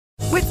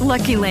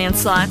Lucky Land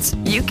Slots,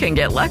 you can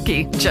get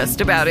lucky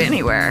just about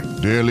anywhere.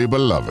 Dearly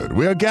beloved,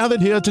 we are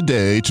gathered here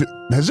today to...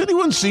 Has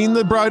anyone seen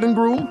the bride and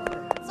groom?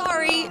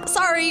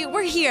 Sorry,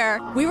 we're here.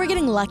 We were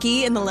getting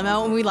lucky in the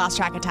limo and we lost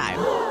track of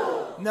time.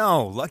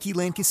 No, Lucky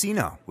Land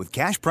Casino, with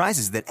cash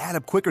prizes that add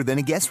up quicker than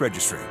a guest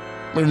registry.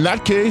 In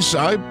that case,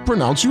 I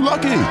pronounce you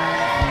lucky.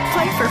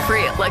 Play for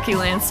free at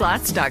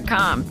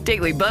LuckyLandSlots.com.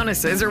 Daily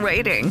bonuses are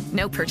waiting.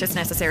 No purchase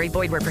necessary.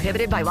 Void where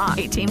prohibited by law.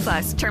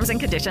 18+. Terms and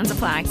conditions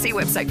apply. See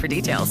website for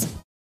details.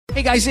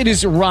 Hey guys, it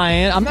is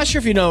Ryan. I'm not sure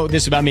if you know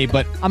this about me,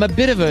 but I'm a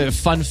bit of a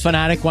fun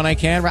fanatic when I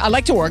can. I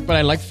like to work, but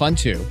I like fun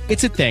too.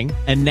 It's a thing.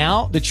 And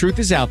now the truth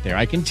is out there.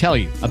 I can tell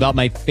you about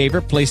my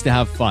favorite place to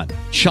have fun.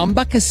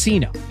 Chumba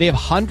Casino. They have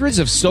hundreds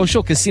of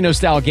social casino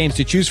style games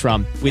to choose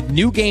from with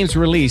new games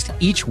released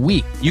each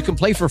week. You can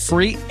play for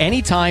free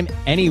anytime,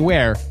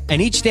 anywhere.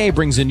 And each day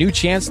brings a new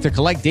chance to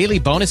collect daily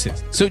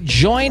bonuses. So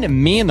join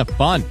me in the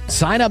fun.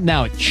 Sign up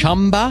now at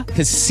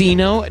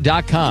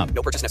ChumbaCasino.com.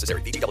 No purchase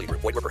necessary. VGW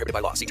Group. Void where prohibited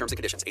by law. See terms and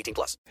conditions.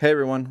 18+. Hey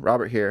everyone,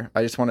 Robert here.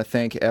 I just want to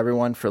thank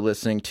everyone for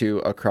listening to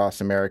Across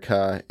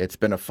America. It's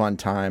been a fun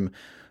time.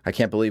 I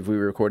can't believe we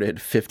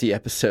recorded 50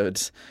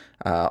 episodes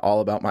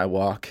all about my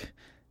walk.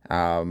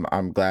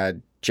 I'm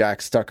glad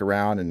Jack stuck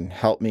around and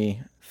helped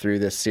me through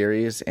this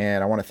series,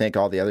 and I want to thank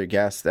all the other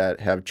guests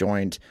that have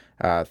joined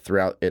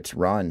throughout its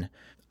run.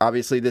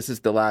 Obviously, this is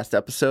the last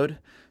episode,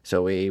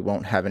 so we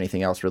won't have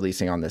anything else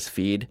releasing on this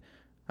feed.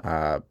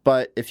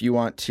 But if you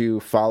want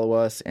to follow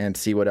us and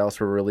see what else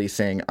we're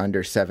releasing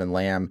under 7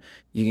 Lamb,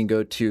 you can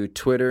go to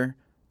Twitter,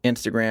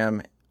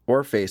 Instagram,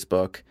 or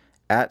Facebook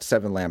at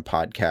 7 Lamb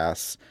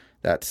Podcasts.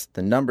 That's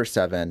the number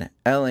 7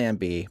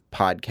 LAMB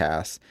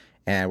Podcasts.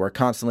 And we're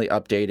constantly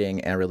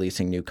updating and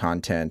releasing new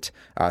content,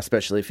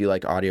 especially if you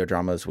like audio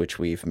dramas, which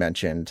we've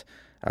mentioned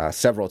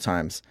several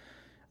times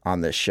on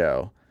this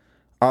show.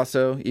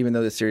 Also, even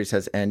though the series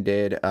has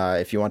ended,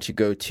 if you want to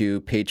go to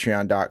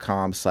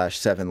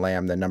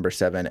patreon.com/7lamb, the number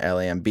 7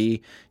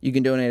 LAMB, you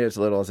can donate as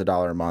little as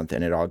 $1 a month,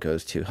 and it all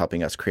goes to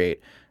helping us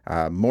create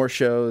more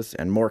shows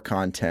and more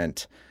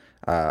content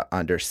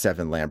under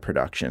 7 Lamb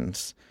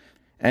Productions.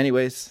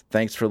 Anyways,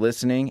 thanks for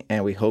listening,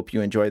 and we hope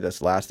you enjoy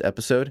this last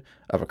episode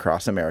of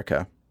Across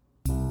America.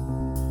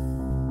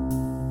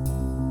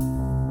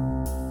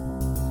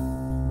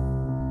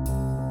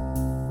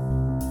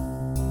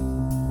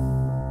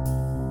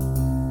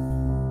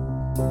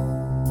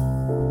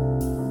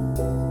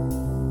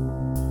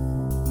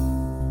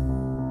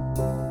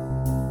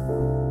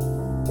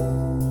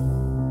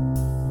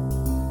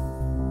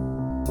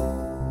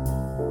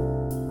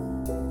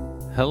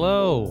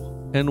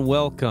 Hello and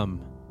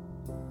welcome.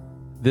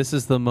 This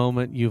is the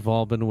moment you've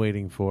all been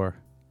waiting for.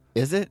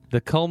 Is it?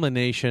 The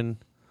culmination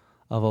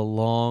of a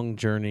long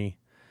journey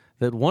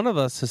that one of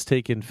us has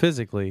taken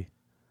physically,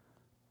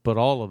 but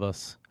all of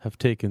us have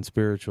taken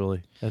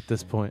spiritually at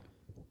this point.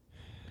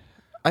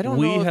 I don't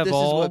know if this is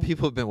what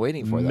people have been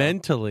waiting for, though.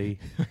 Mentally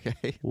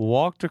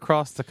walked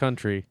across the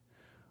country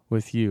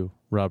with you,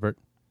 Robert.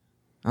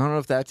 I don't know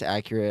if that's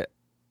accurate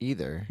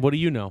either. What do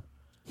you know?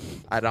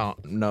 I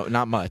don't know.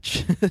 Not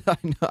much.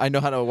 I know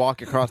how to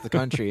walk across the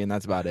country, and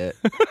that's about it.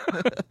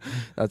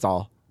 That's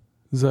all.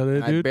 Is that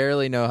it, dude? I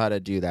barely know how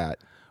to do that.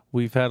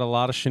 We've had a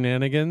lot of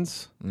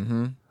shenanigans.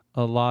 Mm-hmm.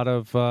 A lot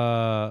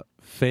of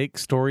fake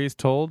stories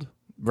told.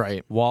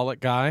 Right. Wallet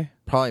guy.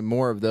 Probably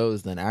more of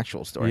those than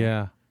actual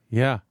stories.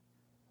 Yeah.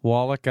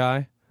 Wallet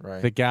guy.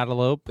 Right. The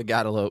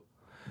Gatalope.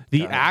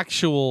 The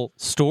actual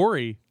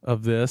story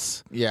of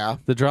this. Yeah.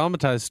 The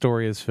dramatized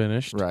story is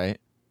finished. Right.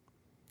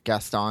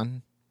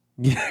 Gaston.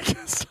 Yeah,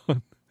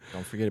 Gaston.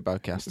 Don't forget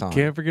about Gaston.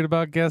 Can't forget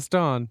about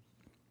Gaston.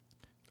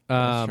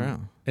 That's true.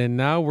 And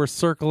now we're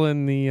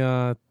circling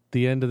the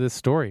end of this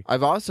story.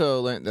 I've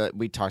also learned that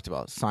we talked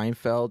about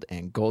Seinfeld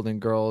and Golden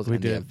Girls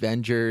and the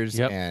Avengers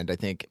and I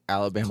think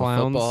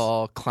Alabama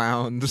football,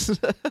 clowns.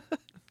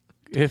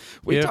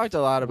 We talked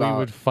a lot about... We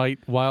would fight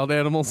wild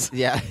animals.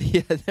 Yeah,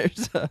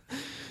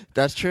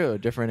 that's true.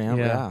 Different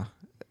animal, yeah.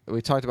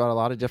 We talked about a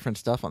lot of different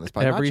stuff on this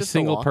podcast. Every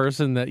single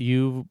person that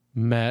you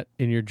met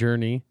in your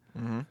journey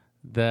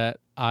that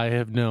I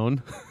have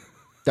known.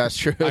 That's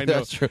true.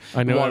 That's true.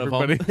 I know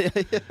everybody.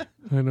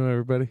 I know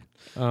everybody.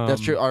 That's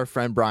true. Our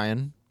friend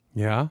Brian.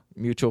 Yeah.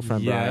 Mutual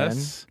friend Brian.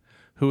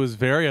 Who was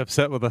very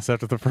upset with us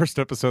after the first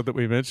episode that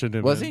we mentioned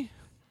him. Was he?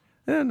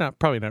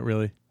 Probably not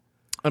really.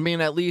 I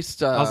mean, at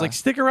least... I was like,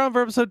 stick around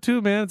for episode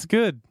 2, man. It's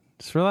good.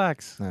 Just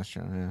relax. That's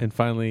true, yeah. And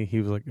finally, he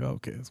was like, oh,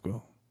 okay, let's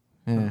go.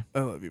 Yeah.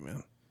 I love you,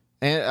 man.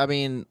 And, I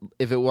mean,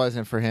 if it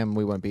wasn't for him,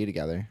 we wouldn't be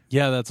together.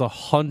 Yeah, that's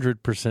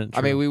 100% true.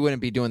 I mean, we wouldn't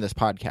be doing this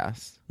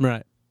podcast.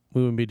 Right.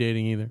 We wouldn't be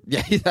dating either.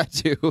 Yeah, that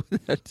too.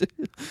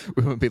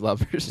 We wouldn't be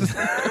lovers.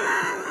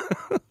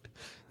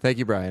 Thank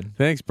you, Brian.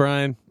 Thanks,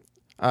 Brian.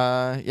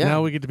 Yeah.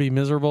 Now we get to be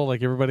miserable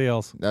like everybody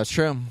else. That's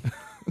true.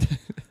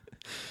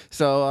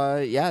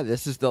 So,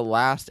 this is the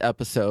last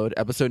episode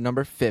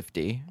number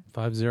 50.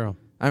 50.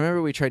 I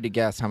remember we tried to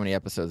guess how many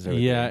episodes there were.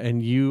 Yeah,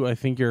 and I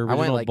think your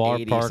original like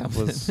ballpark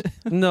was...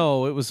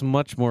 No, it was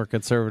much more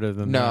conservative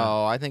than that.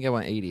 No, I think I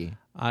went 80.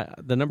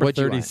 The number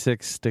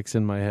 36 sticks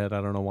in my head.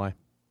 I don't know why.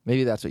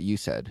 Maybe that's what you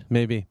said.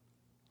 Maybe.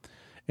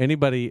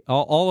 Anybody,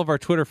 all of our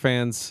Twitter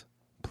fans,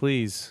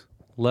 please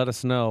let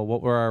us know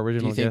what were our Do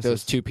original you think guesses.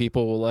 those two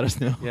people will let us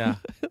know? Yeah,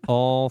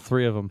 all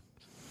three of them.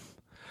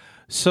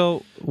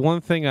 So one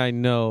thing I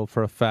know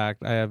for a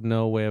fact, I have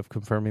no way of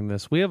confirming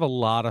this. We have a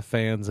lot of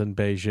fans in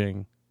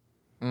Beijing.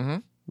 Mm-hmm.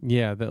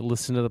 Yeah, that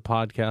listen to the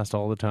podcast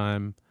all the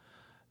time.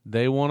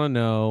 They want to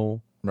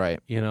know. Right.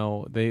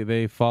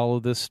 They follow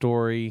this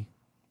story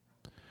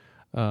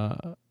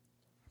From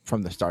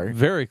the start.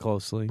 very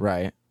closely.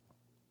 Right.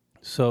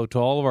 So to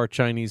all of our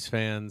Chinese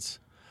fans,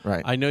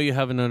 Right. I know you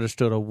haven't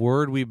understood a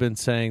word we've been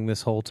saying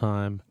this whole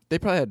time. They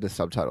probably had the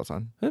subtitles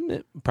on.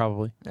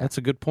 Probably. Yeah. That's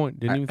a good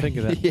point. Didn't even think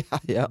of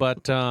that. Yeah.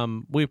 But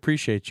we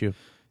appreciate you.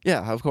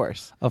 Yeah, of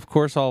course. Of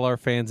course, all our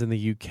fans in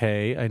the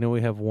UK. I know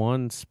we have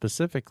one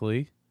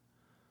specifically.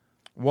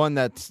 One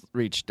that's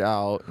reached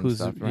out. And Who's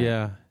stuff, right?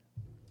 yeah.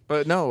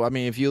 But no, I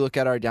mean, if you look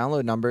at our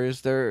download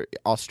numbers, they're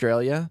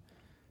Australia,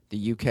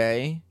 the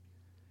UK,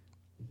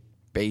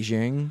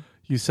 Beijing.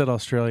 You said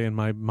Australia, and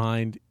my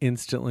mind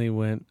instantly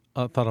went.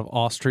 Thought of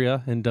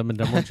Austria and Dumb and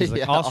Dumber. She's like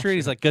Yeah, Austria.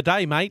 He's like, good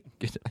day, mate.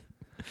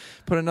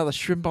 Put another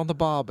shrimp on the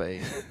barbie.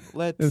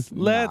 Let's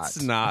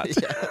not.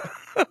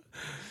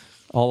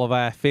 All of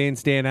our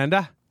fans down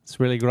under. It's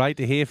really great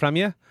to hear from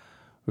you.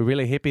 We're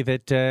really happy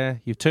that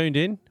you've tuned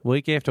in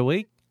week after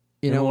week.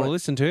 You know want what? to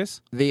listen to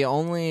us. The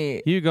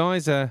only You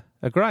guys are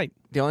great.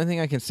 thing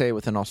I can say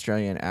with an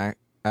Australian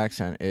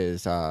accent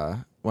is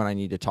when I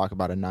need to talk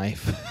about a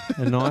knife.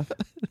 A knife.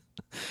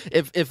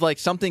 if like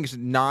something's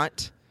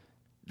not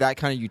that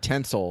kind of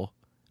utensil,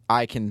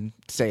 I can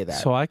say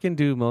that. So I can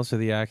do most of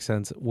the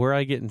accents. Where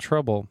I get in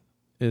trouble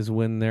is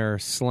when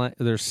there's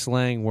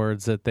slang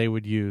words that they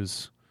would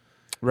use.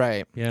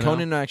 Right. You know?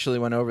 Conan actually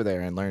went over there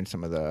and learned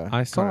some of the.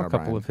 I saw Conan a couple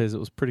O'Brien. of his. It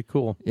was pretty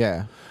cool.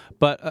 Yeah.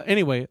 But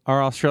anyway,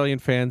 our Australian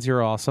fans,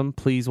 you're awesome.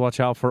 Please watch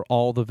out for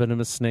all the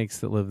venomous snakes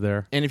that live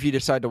there. And if you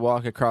decide to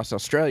walk across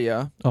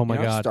Australia, Oh my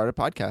God. start a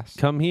podcast.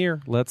 Come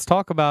here. Let's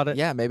talk about it.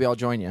 Yeah, maybe I'll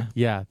join you.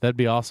 Yeah, that'd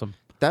be awesome.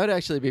 That would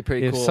actually be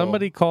pretty If cool.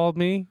 somebody called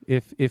me,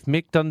 if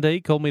Mick Dundee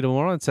called me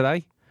tomorrow and said,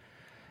 hey,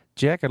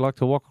 Jack, I'd like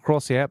to walk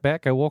across the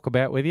outback, I'll walk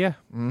about with you.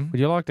 Would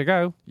you like to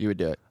go? You would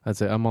do it. I'd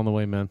say, I'm on the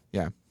way, man.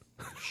 Yeah.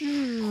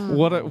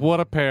 What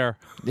a pair.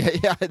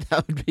 Yeah,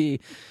 that would be.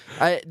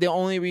 The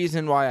only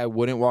reason why I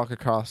wouldn't walk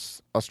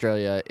across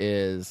Australia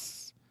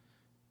is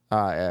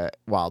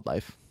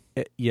wildlife.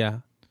 Yeah,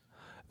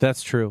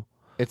 that's true.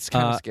 It's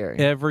kind of scary.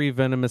 Every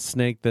venomous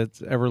snake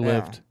that's ever Yeah.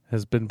 lived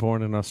has been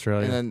born in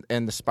Australia.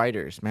 And the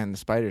spiders, man, the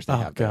spiders they Oh,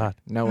 have there. God.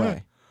 No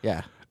way.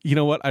 Yeah, You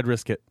know what? I'd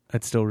risk it.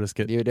 I'd still risk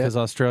it. You would? Because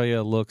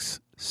Australia looks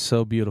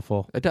so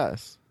beautiful. it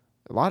does.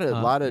 A lot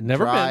of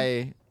never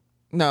dry.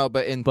 No,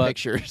 but in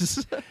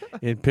pictures.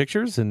 In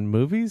pictures and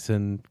movies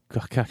and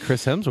God,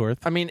 Chris Hemsworth.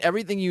 I mean,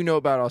 everything you know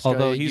about Australia,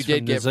 Although you he's did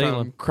from get New Zealand.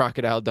 from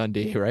Crocodile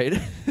Dundee, right?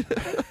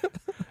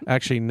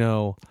 Actually,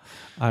 no.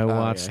 I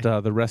watched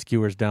The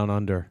Rescuers Down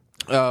Under.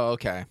 Oh,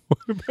 okay.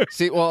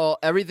 See, well,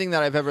 everything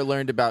that I've ever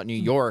learned about New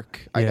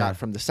York, I Yeah. got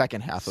from the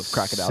second half of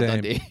Crocodile Same.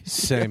 Dundee.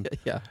 Same.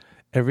 Yeah.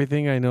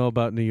 Everything I know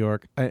about New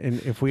York, and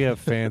if we have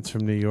fans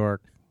from New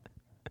York,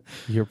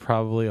 you're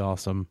probably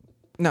awesome.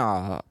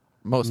 No,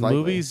 most likely.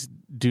 Movies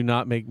do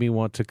not make me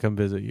want to come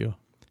visit you.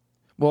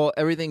 Well,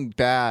 everything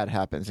bad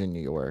happens in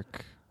New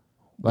York.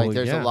 Like, Well,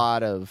 there's yeah. a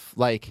lot of,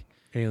 like,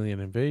 Alien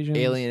invasion.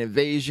 alien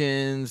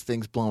invasions,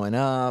 things blowing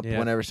up. Yeah,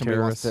 Whenever somebody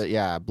terrorists. wants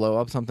to, blow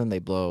up something, they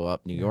blow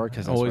up New York.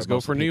 Cause that's Always where go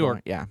most for of the New people York.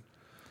 are. Yeah.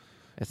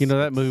 You know,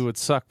 that movie would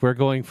suck. We're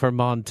going for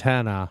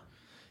Montana.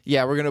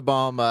 Yeah, we're going to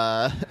bomb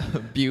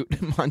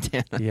Butte,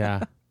 Montana.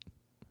 Yeah.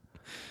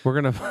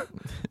 We're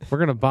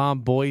gonna bomb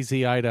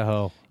Boise,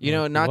 Idaho. You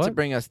know, not to What?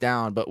 bring us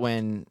down, but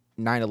when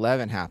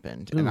 9/11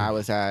 happened, and Ooh. I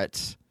was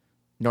at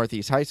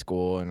Northeast High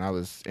School, and I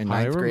was in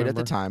I ninth grade at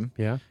the remember. time,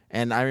 Yeah.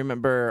 and I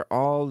remember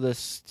all the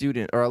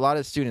a lot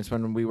of students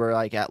when we were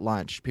like at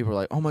lunch, people were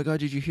like, "Oh my God,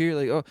 did you hear?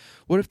 Like, oh,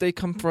 what if they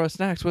come for us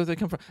next? What if they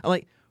come for?" I'm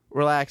like,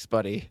 "Relax,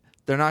 buddy.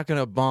 They're not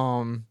gonna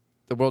bomb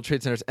the World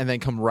Trade Centers and then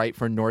come right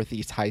for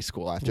Northeast High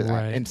School after that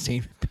Right. in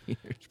St.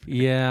 Petersburg."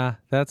 Yeah,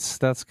 that's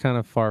kind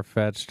of far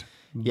fetched.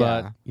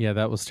 Yeah. But yeah,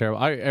 that was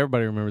terrible.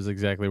 Everybody remembers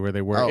exactly where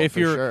they were. Oh, if for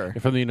you're sure.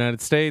 from the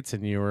United States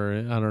and you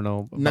were, I don't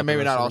know, about Maybe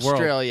the not rest of the world.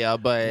 Australia,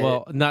 but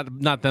Well,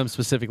 not them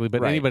specifically,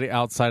 but Right. anybody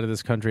outside of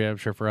this country. I'm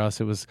sure for us,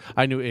 it was.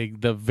 I knew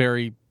the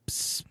very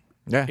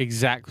yeah.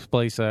 exact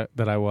place that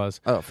I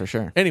was. Oh, for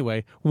sure.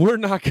 Anyway, we're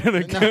not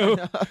gonna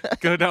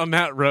go down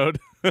that road.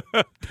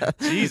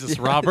 Jesus,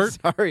 Robert,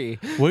 Sorry.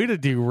 way to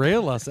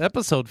derail us.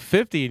 Episode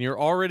 50, and you're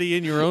already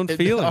in your own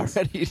feelings.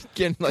 Already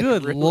getting like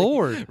Good really,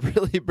 Lord.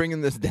 really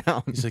bringing this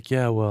down. He's like,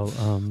 yeah, well,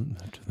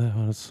 after that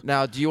was.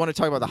 Now, do you want to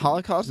talk about the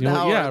Holocaust You know,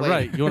 now? yeah, or later?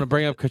 right. You want to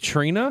bring up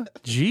Katrina?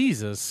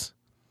 Jesus.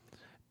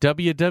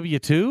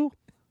 WW2?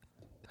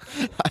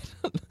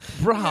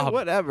 Rob,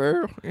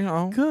 Whatever. You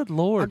know. good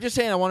Lord. I'm just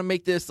saying, I want to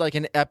make this like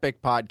an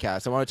epic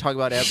podcast. I want to talk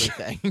about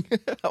everything.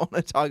 I want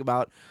to talk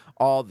about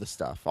all the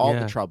stuff, all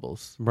Yeah. the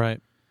troubles. Right.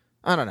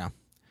 I don't know.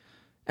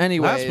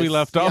 Anyways, Last we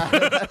left off.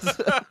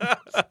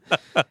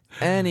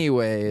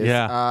 Anyways,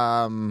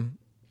 Yeah.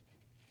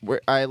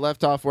 I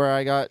left off where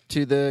I got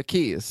to the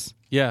Keys.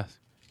 Yeah.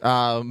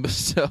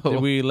 So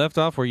We left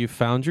off where you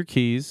found your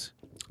keys.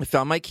 I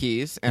found my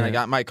keys and I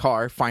got my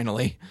car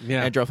finally. Yeah.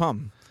 And I drove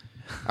home.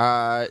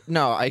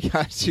 No, I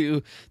got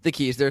to the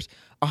Keys. There's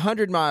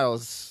 100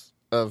 miles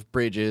of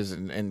bridges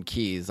and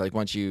Keys, like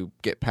once you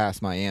get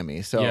past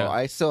Miami. So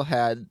I still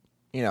had,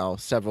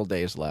 several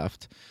days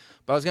left.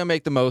 But I was going to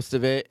make the most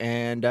of it.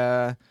 And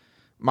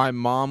my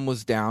mom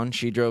was down.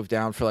 She drove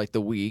down for like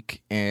the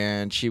week.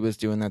 And she was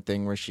doing that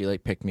thing where she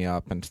like picked me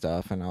up and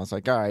stuff. And I was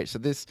like, all right, so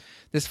this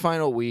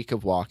final week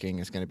of walking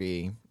is going to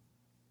be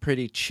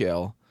pretty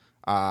chill.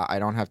 I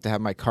don't have to have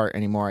my cart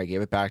anymore. I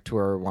gave it back to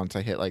her once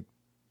I hit like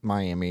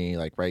Miami,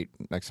 like right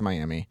next to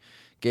Miami.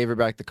 Gave her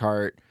back the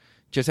cart.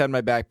 Just had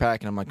my backpack,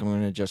 and I'm like, I'm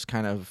going to just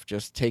kind of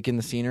just take in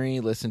the scenery,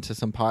 listen to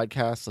some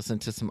podcasts, listen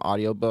to some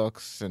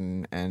audiobooks,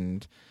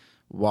 and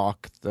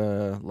walk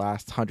the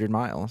last 100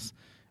 miles,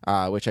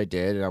 which I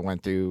did. And I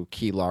went through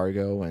Key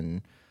Largo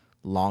and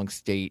Long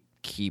State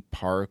Key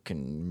Park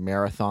and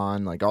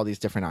Marathon, like all these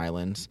different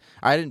islands.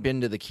 I hadn't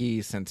been to the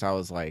Keys since I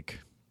was like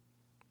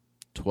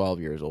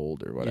 12 years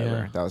old or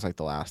whatever. Yeah. That was like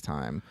the last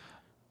time.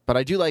 But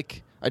I do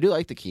like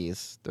the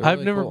Keys. They're I've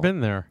really never cool. been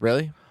there.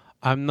 Really?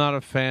 I'm not a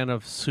fan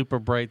of super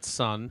bright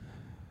sun.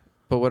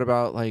 But what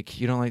about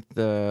like you don't like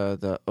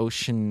the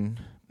ocean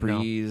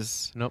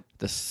breeze? Nope.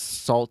 The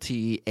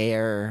salty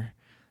air,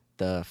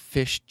 the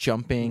fish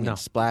jumping and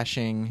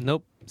splashing.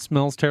 Nope.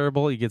 Smells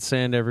terrible. You get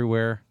sand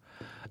everywhere.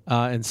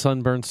 And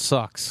sunburn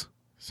sucks.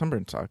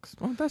 Sunburn sucks.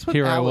 Well, that's what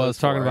Here I aloe's was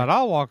talking for. about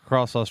I'll walk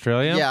across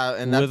Australia. Yeah,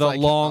 and that's with a like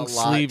long a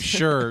lot. sleeve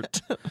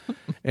shirt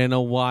and a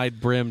wide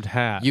brimmed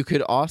hat. You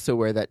could also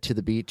wear that to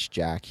the beach,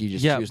 Jack. You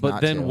just choose but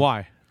not then to.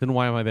 why? Then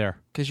why am I there?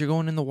 Because you're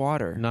going in the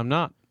water. No, I'm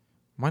not.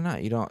 Why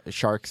not? You don't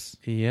sharks.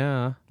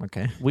 Yeah.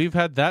 Okay. We've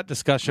had that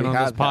discussion We on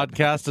this have had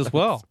podcast as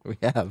well. We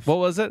have. What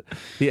was it?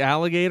 The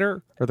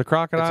alligator or the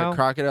crocodile? It's a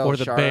crocodile, or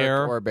the shark,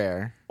 bear or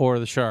bear. or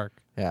the shark.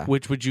 Yeah.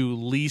 Which would you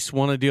least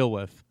want to deal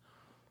with?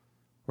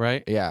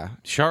 Right? Yeah.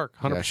 Shark,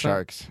 100%. Yeah,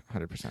 sharks,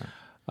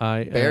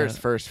 100%. Bear's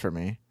first for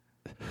me,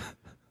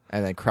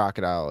 and then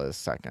crocodile is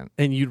second.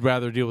 And you'd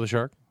rather deal with a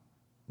shark?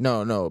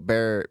 No.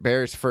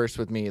 Bear's first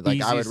with me.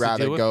 Like I would Easiest to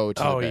rather deal with? go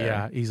to Oh, the bear.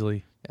 yeah,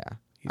 easily. Yeah.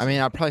 I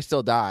mean, I'll probably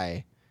still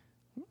die.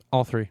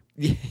 All three.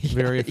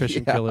 Very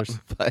efficient killers.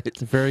 But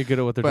Very good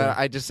at what they're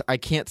doing. I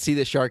can't see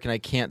the shark and I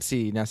can't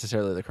see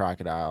necessarily the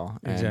crocodile.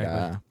 Exactly.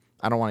 And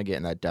I don't want to get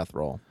in that death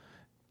roll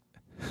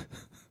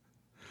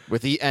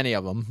with any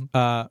of them.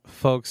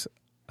 Folks,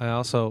 I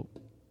also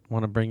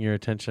want to bring your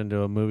attention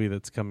to a movie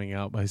that's coming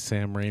out by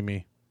Sam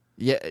Raimi.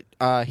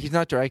 Yeah, he's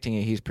not directing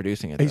it; he's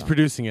producing it. He's though.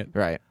 producing it.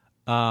 Right.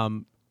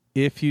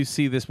 If you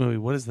see this movie,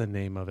 what is the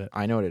name of it?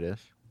 I know what it is.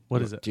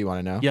 What is it? Do you want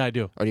to know? Yeah, I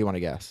do. Or do you want to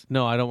guess?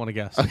 No, I don't want to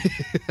guess.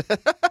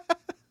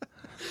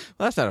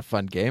 Well, that's not a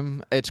fun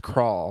game. It's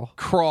Crawl.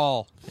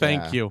 Crawl.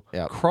 Thank you.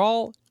 Yep.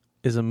 Crawl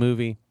is a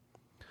movie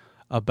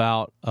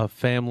about a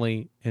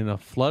family in a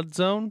flood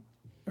zone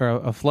or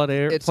a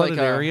flooded like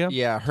area.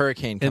 Yeah,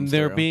 hurricane comes and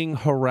they're through. being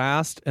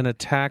harassed and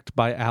attacked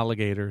by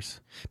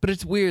alligators. But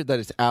it's weird that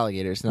it's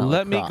alligators, not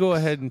Let like me go crocs.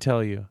 ahead and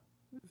tell you,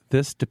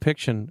 this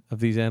depiction of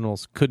these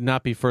animals could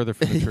not be further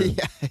from the truth.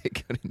 Yeah,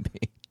 it couldn't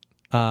be.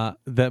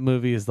 That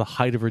movie is the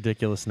height of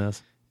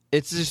ridiculousness.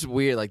 It's just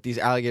weird. Like these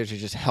alligators are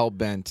just hell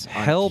bent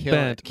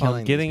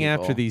On getting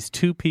after these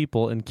two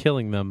people and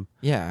killing them.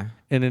 Yeah.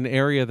 In an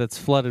area that's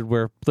flooded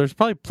where there's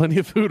probably plenty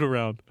of food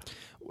around.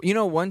 You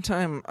know, one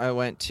time I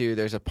went to,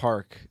 there's a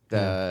park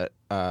that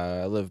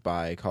I live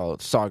by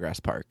called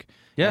Sawgrass Park.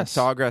 Yes.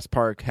 And Sawgrass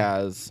Park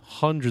has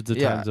hundreds of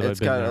times that I've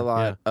been there. It's got a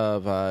lot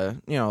of a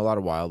lot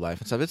of wildlife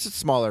and stuff. It's a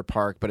smaller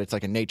park, but it's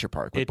like a nature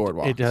park with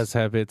boardwalks.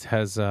 It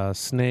has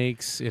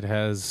snakes. It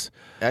has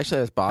actually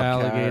has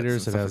bobcats,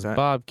 alligators. It and has stuff like that.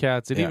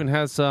 bobcats. It even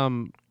has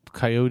some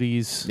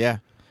coyotes. Yeah,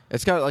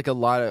 it's got like a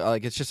lot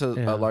of it's just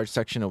a large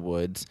section of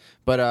woods.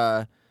 But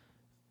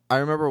I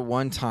remember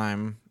one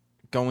time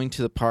going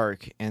to the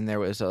park and there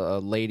was a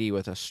lady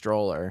with a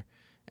stroller,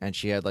 and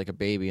she had like a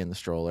baby in the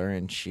stroller,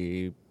 and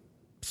she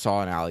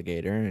saw an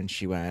alligator and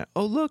she went,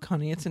 "Oh, look,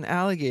 honey, it's an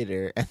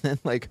alligator," and then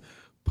like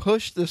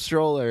pushed the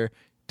stroller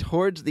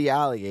towards the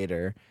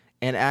alligator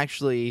and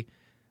actually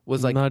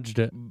was like nudged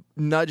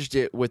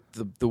it with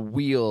the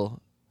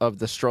wheel of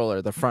the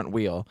stroller, the front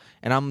wheel.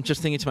 And I'm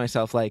just thinking to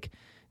myself, like,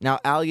 now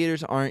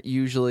alligators aren't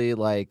usually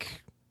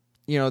like,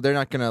 they're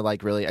not gonna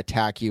like really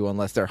attack you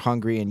unless they're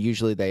hungry, and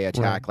usually they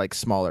attack like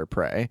smaller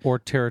prey or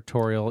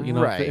territorial.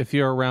 Right. If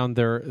you're around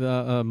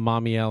their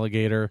mommy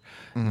alligator,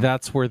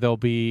 that's where they'll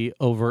be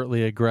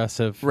overtly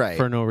aggressive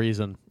for no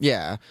reason.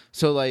 Yeah.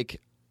 So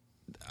like,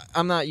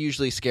 I'm not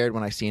usually scared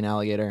when I see an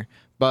alligator,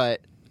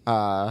 but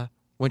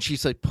when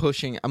she's like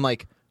pushing, I'm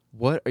like,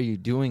 "What are you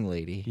doing,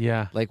 lady?"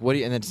 Yeah. Like, what do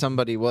you? And then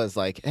somebody was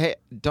like, "Hey,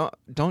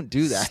 don't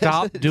do that.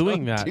 Stop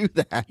doing Don't that. Do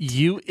that.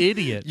 You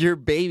idiot. Your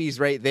baby's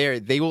right there.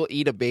 They will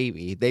eat a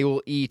baby. They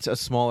will eat a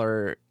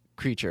smaller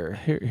creature."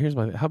 Here's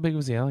how big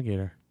was the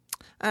alligator?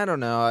 I don't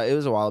know. It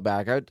was a while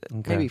back.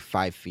 Maybe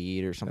 5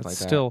 feet or something like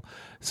that. Still,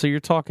 so you're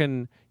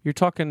talking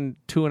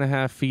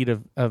 2.5 feet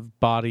of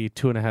body,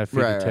 2.5 feet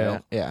of tail.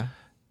 Right, yeah.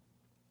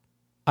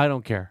 I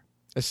don't care.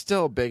 It's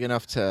still big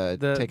enough to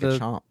take a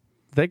chomp.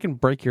 They can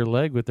break your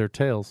leg with their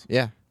tails.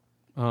 Yeah.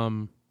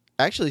 Um,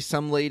 Actually,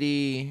 some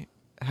lady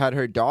had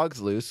her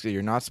dogs loose. So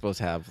you're not supposed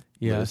to have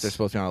loose. They're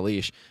supposed to be on a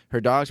leash.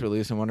 Her dogs were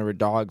loose, and one of her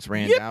dogs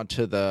ran down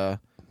to the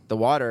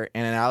water,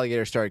 and an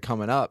alligator started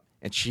coming up,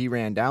 and she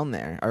ran down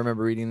there. I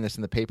remember reading this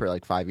in the paper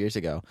like 5 years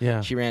ago.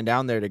 Yeah. She ran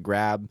down there to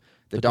grab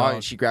the dog,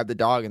 and she grabbed the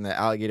dog, and the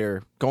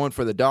alligator, going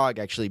for the dog,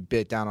 actually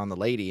bit down on the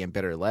lady and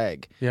bit her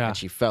leg. Yeah. And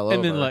she fell over.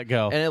 And then let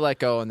go. And it let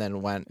go and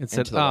then went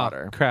into the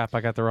water. Crap, I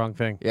got the wrong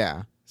thing.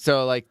 Yeah.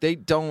 So, like, they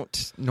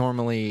don't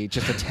normally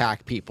just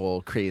attack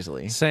people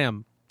crazily.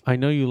 Sam, I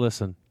know you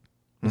listen.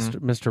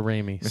 Mr.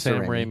 Ramey. Mr.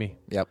 Sam Ramey. Ramey.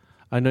 Yep.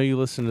 I know you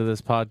listen to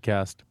this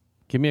podcast.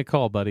 Give me a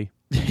call, buddy.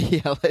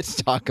 Yeah, let's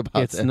talk about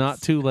this. It's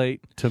not too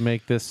late to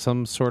make this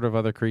some sort of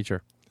other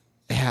creature.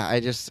 Yeah,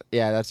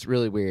 that's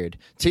really weird.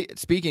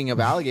 Speaking of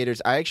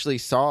alligators, I actually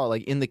saw,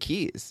 like, in the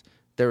Keys,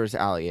 there was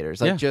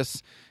alligators. Like,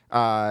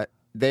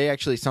 they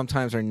actually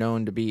sometimes are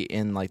known to be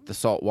in, like, the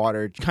salt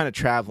water, kind of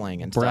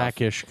traveling and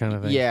brackish kind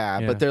of thing.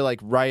 Yeah, but they're,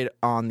 like, right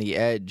on the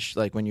edge.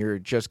 Like, when you're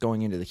just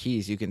going into the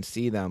Keys, you can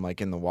see them,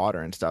 like, in the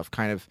water and stuff,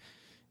 kind of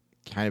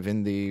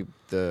in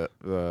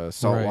the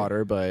salt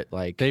water, but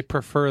like they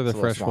prefer the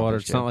fresh water.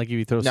 It's not like if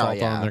you throw salt on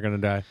them, they're going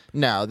to die.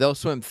 No, they'll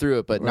swim through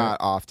it, but not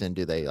often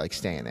do they like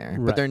stay in there.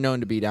 But they're known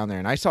to be down there,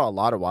 and I saw a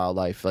lot of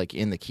wildlife like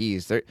in the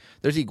Keys.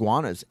 There's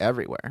iguanas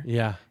everywhere.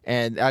 Yeah,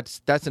 and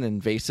that's an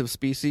invasive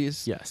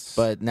species. Yes,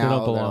 but now they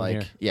don't belong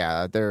here.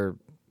 Yeah, they're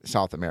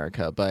South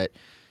America, but.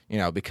 You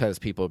know, because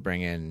people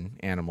bring in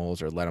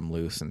animals or let them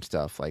loose and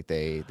stuff, like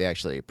they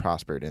actually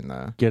prospered in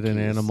the get an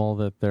Keys. Animal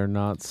that they're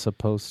not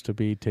supposed to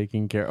be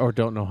taking care or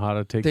don't know how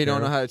to take care of. They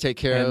don't know how to take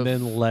care of. And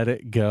then let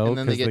it go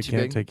because they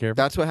can't take care of it.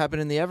 That's what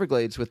happened in the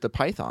Everglades with the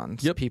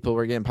pythons. Yep. People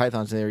were getting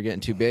pythons and they were getting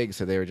too big,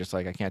 so they were just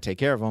like, I can't take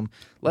care of them.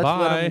 Let's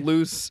let them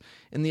loose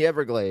in the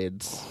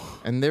Everglades.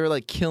 And they were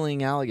like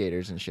killing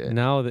alligators and shit.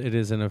 Now it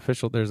is an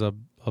official, there's a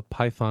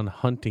python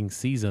hunting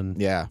season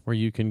where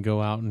you can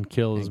go out and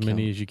kill as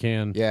many as you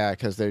can. Yeah,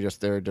 because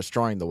they're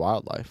destroying the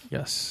wildlife.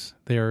 Yes,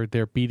 they're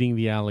beating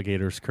the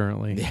alligators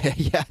currently.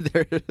 Yeah,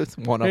 there's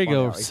one. There up you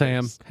go, alligators.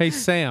 Sam. Hey,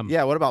 Sam.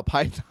 Yeah, what about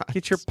pythons?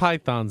 Get your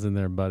pythons in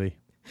there, buddy.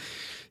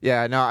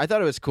 Yeah, no, I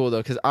thought it was cool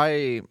though because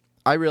I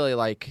really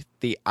like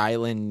the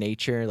island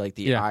nature, like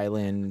the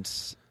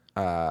islands.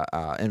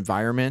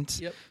 Environment.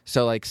 Yep.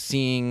 So like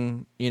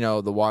seeing,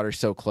 the water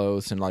so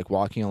close and like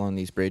walking along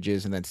these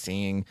bridges and then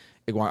seeing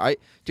iguana.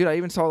 I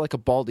even saw like a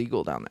bald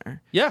eagle down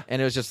there. Yeah.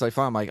 And it was just like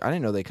fun. I'm like, I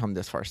didn't know they come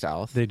this far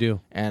south. They do.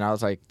 And I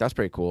was like, that's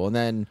pretty cool.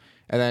 And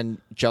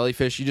then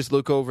jellyfish, you just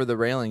look over the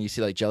railing, you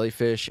see like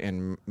jellyfish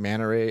and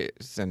manta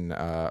rays and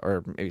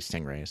or maybe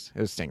stingrays.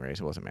 It was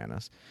stingrays, it wasn't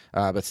manas.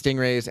 But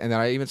stingrays, and then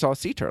I even saw a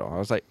sea turtle. I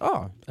was like,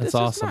 oh, that's this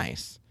awesome. is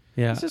nice.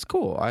 Yeah. This is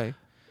cool.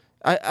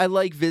 I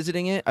like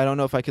visiting it. I don't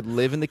know if I could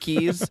live in the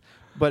Keys,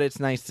 but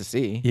it's nice to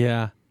see.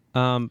 Yeah.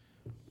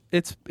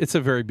 It's a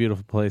very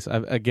beautiful place.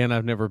 I've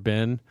never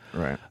been.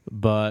 Right.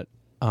 But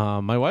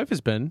my wife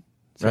has been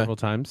several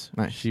times.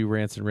 Nice. She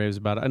rants and raves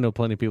about it. I know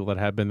plenty of people that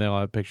have been there.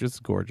 I'll have pictures. It's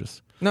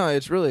gorgeous. No,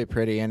 it's really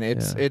pretty, and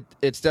it's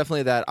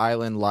definitely that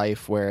island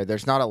life where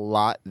there's not a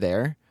lot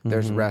there.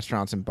 There's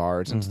restaurants and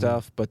bars and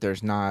stuff, but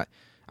there's not.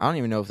 I don't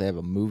even know if they have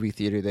a movie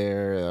theater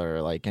there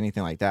or like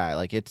anything like that.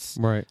 Like it's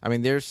right. I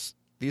mean,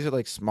 these are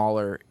like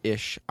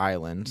smaller-ish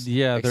islands.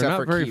 Yeah, they're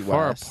not very Key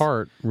far West.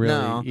 apart,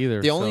 really,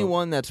 either. The only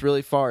one that's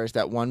really far is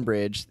that one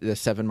bridge, the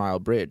 7-mile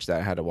bridge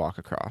that I had to walk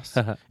across.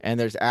 And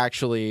there's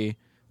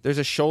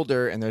a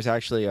shoulder and there's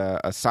actually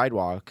a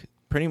sidewalk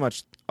pretty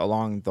much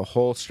along the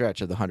whole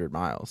stretch of the 100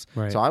 miles.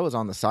 Right. So I was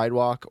on the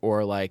sidewalk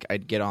or like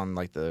I'd get on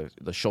like the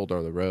shoulder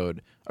of the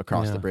road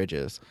across the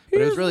bridges.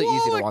 But it was really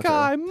easy to walk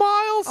Guy, through.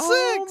 mile 6.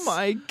 Oh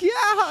my God.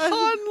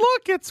 Hon,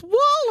 look, it's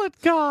Wallet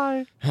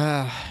Guy.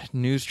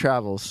 News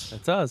travels.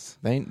 That's us.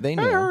 They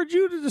knew. I heard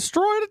you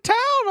destroyed a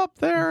town up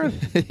there.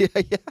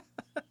 yeah.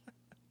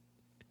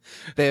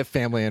 They have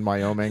family in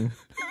Wyoming.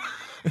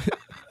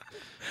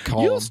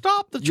 You'll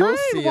stop the You'll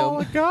see train, 'em.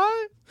 Wallet Guy.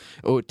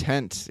 Oh,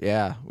 tents.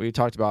 Yeah. We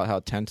talked about how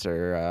tents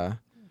are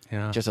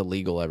just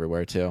illegal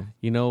everywhere, too.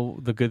 You know,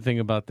 the good thing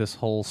about this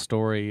whole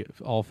story,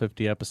 all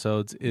 50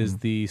 episodes, is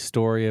the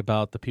story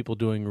about the people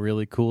doing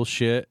really cool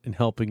shit and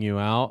helping you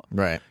out.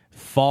 Right.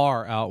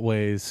 Far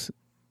outweighs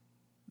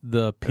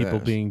the people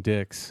being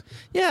dicks.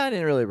 Yeah, I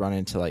didn't really run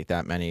into like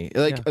that many.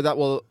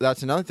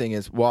 That's another thing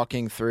is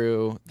walking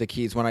through the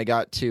Keys when I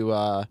got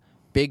to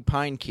Big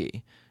Pine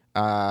Key.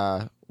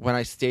 When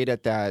I stayed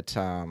at that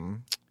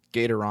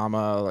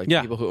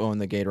Gatorama, people who own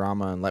the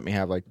Gatorama and let me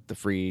have like the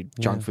free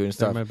junk food and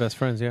stuff. They're my best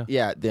friends, yeah.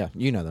 Yeah,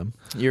 you know them.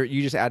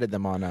 You just added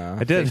them on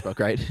I did. Facebook,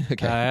 right?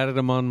 Okay. I added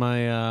them on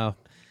my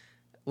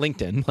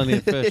LinkedIn. Plenty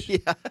of Fish.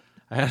 Yeah.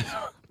 I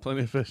had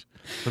Plenty of Fish.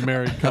 The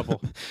married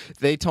couple.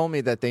 They told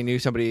me that they knew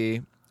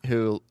somebody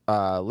who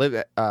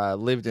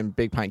lived in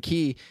Big Pine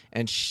Key,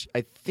 and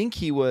I think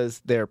he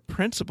was their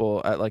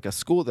principal at like a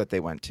school that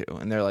they went to,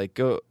 and they're like,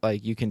 go,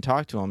 like you can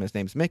talk to him. His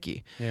name's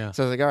Mickey. Yeah.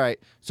 So I was like, all right.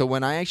 So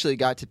when I actually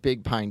got to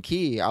Big Pine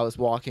Key, I was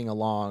walking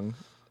along.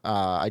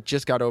 I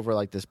just got over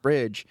like this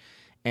bridge,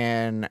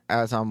 And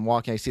as I'm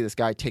walking, I see this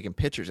guy taking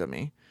pictures of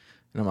me.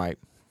 And I'm like,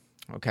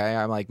 okay.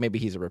 I'm like, maybe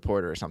he's a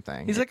reporter or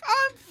something. He's like,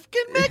 I'm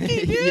fucking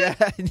Mickey, dude.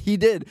 Yeah, he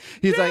did.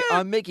 He's like, Dude.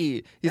 I'm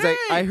Mickey. He's like,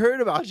 I heard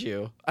about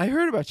you.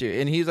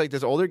 And he's like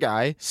this older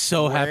guy.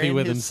 So happy wearing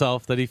with his-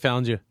 himself that he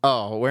found you.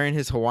 Oh, wearing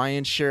his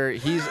Hawaiian shirt.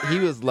 He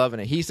was loving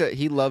it. He said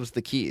he loves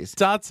the Keys.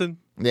 Dotson.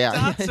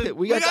 Yeah. Dotson.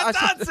 we got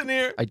Dotson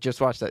here. I just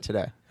watched that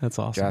today. That's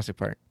awesome. Jurassic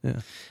Park.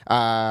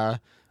 Yeah.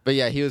 But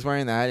yeah, he was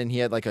wearing that, and he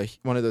had like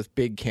one of those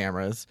big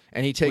cameras,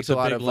 and he takes With a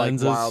the lot big of like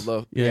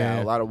lenses?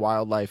 Yeah. a lot of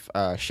wildlife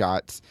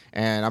shots.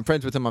 And I'm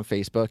friends with him on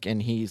Facebook,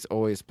 and he's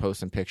always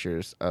posting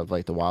pictures of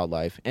like the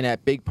wildlife. And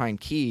at Big Pine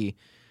Key,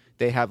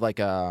 they have like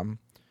kind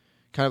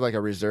of like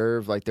a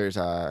reserve. Like there's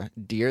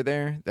deer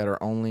there that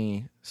are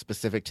only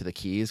specific to the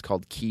Keys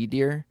called key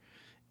deer,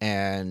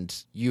 and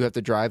you have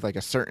to drive like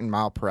a certain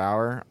mile per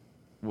hour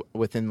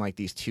within like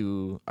these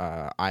two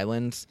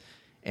islands.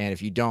 And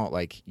if you don't,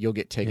 like, you'll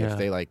get tickets. Yeah.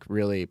 They like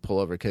really pull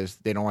over because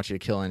they don't want you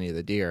to kill any of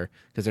the deer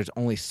because there's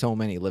only so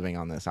many living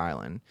on this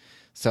island.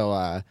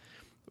 So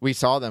we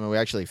saw them and we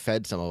actually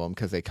fed some of them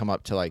because they come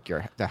up to like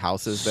the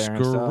houses there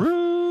and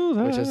stuff,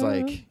 which is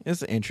like,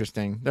 it's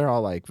interesting. They're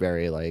all like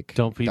very like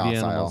Don't feed docile. the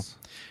animals.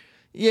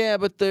 Yeah,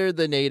 but they're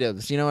the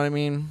natives. You know what I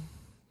mean?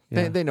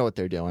 Yeah. They know what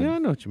they're doing. Yeah, I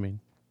know what you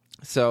mean.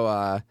 So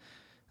I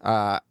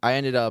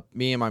ended up,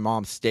 me and my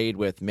mom stayed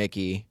with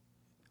Mickey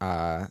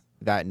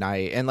that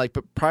night, and like,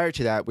 but prior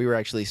to that, we were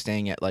actually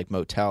staying at like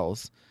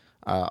motels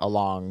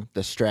along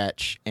the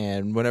stretch.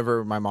 And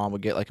whenever my mom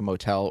would get like a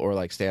motel or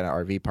like stay at an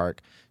RV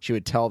park, she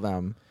would tell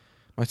them,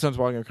 "My son's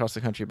walking across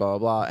the country, blah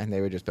blah blah," and they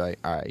would just be like,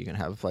 "All right, you can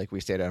have like, we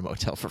stayed at a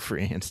motel for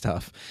free and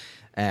stuff."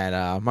 And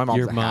my mom's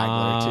Your a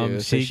haggler too,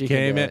 so she could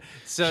came do in. it.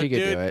 So, she could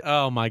dude, do it.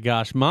 oh my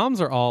gosh, moms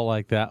are all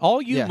like that.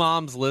 All you Yeah.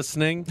 moms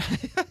listening,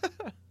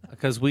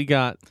 because we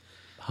got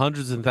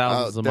hundreds and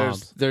thousands of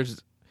moms. There's,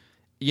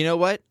 you know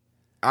what?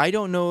 I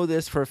don't know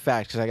this for a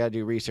fact because I got to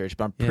do research,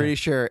 but I'm pretty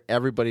sure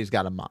everybody's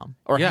got a mom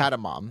or Yeah. had a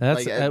mom.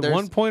 That's Like, at there's-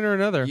 one point or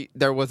another.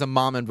 there was a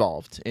mom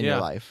involved in your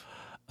life.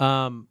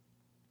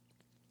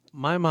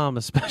 My mom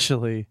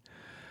especially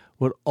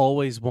would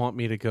always want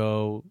me to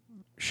go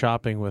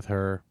shopping with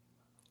her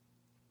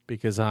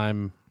because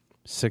I'm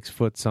 6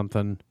 foot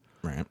something,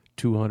 Right.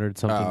 200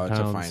 something Oh, it's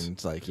a pounds. fine.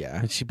 It's like, yeah.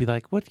 And she'd be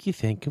like, "What do you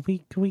think? Can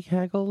we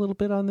haggle a little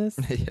bit on this?"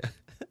 Yeah.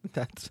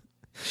 That's.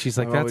 She's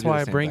like, My mom would "That's do why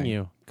the I same bring thing.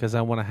 you, because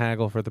I want to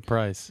haggle for the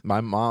price." My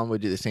mom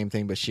would do the same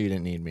thing, but she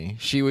didn't need me.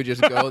 She would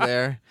just go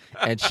there,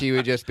 and she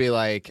would just be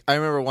like, I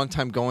remember one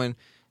time going,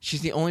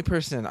 she's the only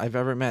person I've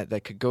ever met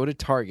that could go to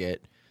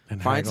Target,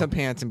 And find haggle. some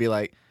pants, and be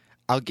like,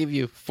 "I'll give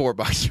you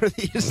 $4 for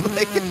these."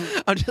 Like,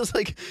 I'm just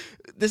like,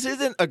 this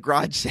isn't a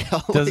garage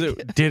sale. Does Like,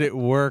 it? Did it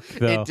work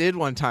though? It did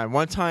one time.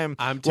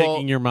 I'm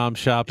taking your mom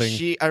shopping.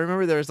 I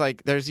remember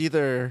there's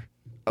either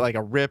like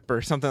a rip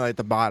or something like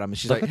the bottom.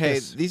 She's Look like, at "Hey,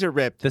 this. these are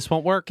ripped. This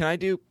won't work. Can I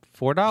do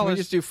 $4. Can we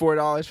just do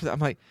 $4 for that?" I'm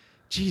like,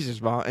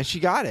 "Jesus, mom!" And she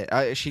got it.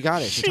 She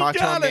got it. She talked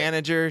to her got it.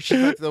 manager. She's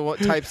like the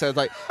type says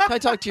like, "Can I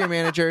talk to your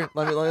manager?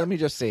 Let me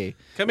just see."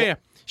 Come here.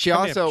 She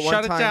Come also here.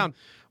 Shut it down.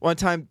 one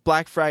time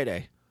Black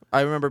Friday.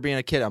 I remember being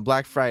a kid on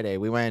Black Friday.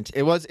 We went.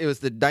 It was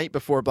the night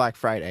before Black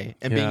Friday,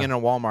 and being Yeah. in a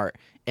Walmart,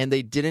 and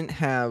they didn't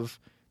have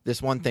this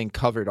one thing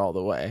covered all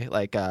the way,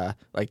 like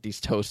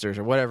these toasters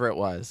or whatever it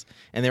was,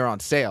 and they were on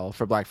sale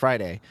for Black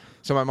Friday.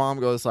 So my mom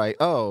goes like,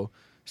 "Oh."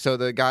 So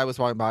the guy was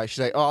walking by. She's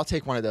like, "Oh, I'll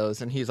take one of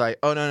those," and he's like,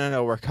 "Oh,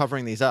 no, we're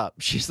covering these up."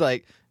 She's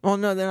like, "Well,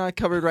 no, they're not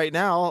covered right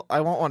now.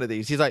 I want one of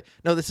these." He's like,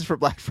 "No, this is for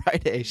Black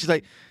Friday." She's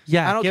like,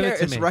 Yeah, I don't give it care.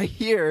 to It's me." right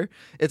here.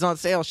 It's on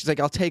sale." She's like,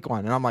 "I'll take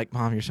one." And I'm like,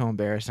 "Mom, you're so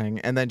embarrassing."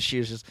 And then she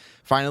was just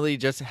finally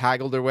just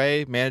haggled her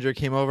way. Manager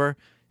came over.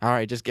 "All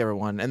right, just give her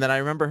one." And then I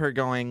remember her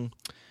going,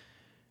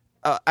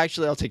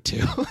 "Actually, I'll take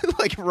two."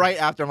 Like right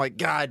after, I'm like,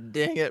 "God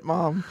dang it,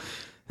 Mom."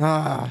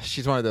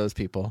 She's one of those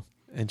people.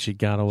 And she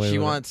got away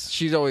with it.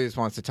 She always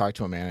wants to talk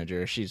to a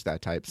manager. She's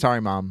that type.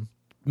 Sorry, Mom.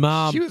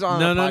 Mom, She was on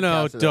no, a no, no.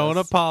 podcast with Don't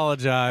us.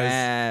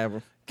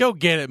 apologize. Go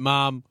get it,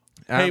 Mom.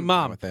 I'm Hey, fine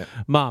Mom. with it.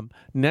 Mom,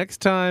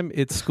 next time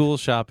it's school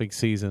shopping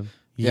season,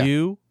 Yeah.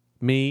 you,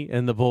 me,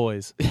 and the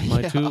boys,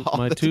 my all two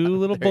the two time.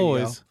 little There you go.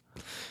 boys,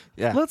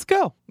 Yeah. let's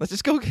go. Let's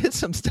just go get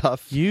some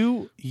stuff.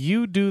 You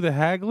do the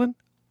haggling,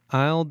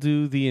 I'll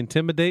do the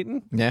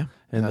intimidating, Yeah.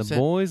 and that's the it.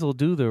 boys will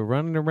do the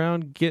running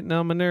around getting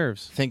on my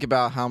nerves. Think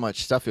about how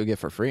much stuff you'll get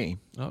for free.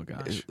 Oh,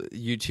 gosh.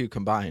 You two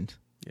combined.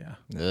 Yeah.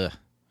 Ugh.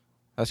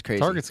 That's crazy.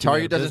 Target's gonna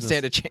Target be out of doesn't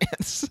stand a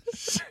chance.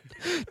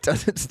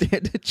 Doesn't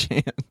stand a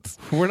chance.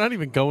 We're not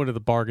even going to the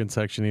bargain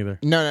section either.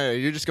 No.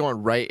 You're just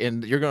going right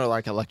in. You're going to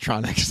like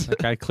electronics.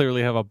 Like, I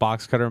clearly have a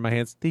box cutter in my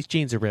hands. These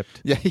jeans are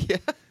ripped. Yeah.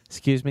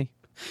 Excuse me?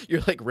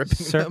 You're like ripping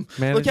Sir, them.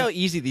 manager? Look how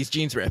easy these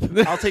jeans rip.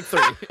 I'll take 3.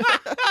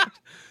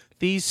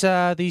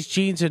 These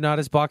jeans are not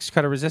as box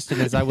cutter resistant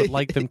as I would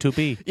like them to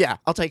be. Yeah,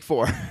 I'll take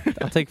 4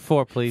 I'll take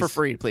 4, please. for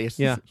free, please.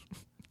 Yeah.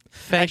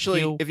 Thank Actually,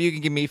 you. if you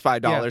can give me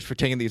 $5 Yeah. for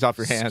taking these off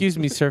your hands, Excuse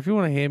me, sir. If you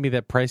want to hand me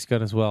that price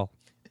gun as well.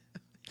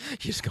 you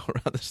just go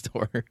around the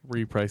store.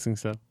 Repricing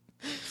stuff.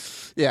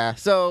 Yeah.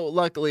 So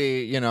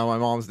luckily, my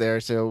mom's there,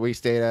 so we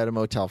stayed at a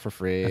motel for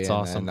free. That's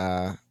awesome.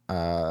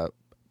 And,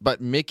 but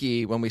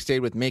Mickey, when we stayed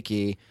with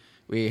Mickey,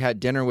 we had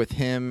dinner with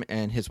him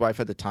and his wife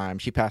at the time.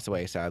 She passed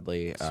away,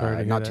 sadly,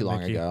 not too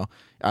long ago.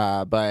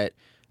 But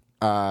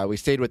we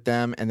stayed with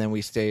them, and then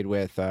we stayed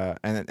with,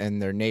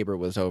 and their neighbor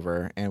was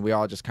over, and we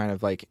all just kind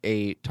of like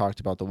ate, talked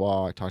about the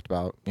walk, talked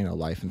about,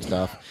 life and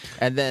stuff.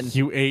 And then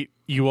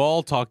You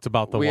all talked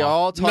about the walk. We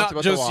all talked Not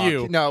about just the walk.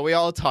 you. No, we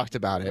all talked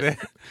about it.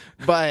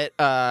 But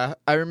I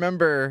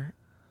remember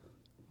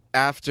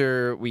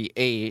after we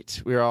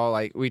ate, we were all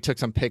like, we took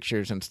some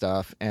pictures and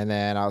stuff, and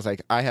then I was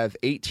like, I have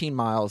 18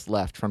 miles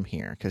left from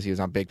here, because he was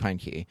on Big Pine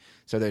Key.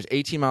 So there's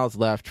 18 miles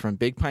left from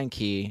Big Pine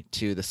Key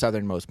to the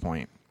southernmost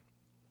point.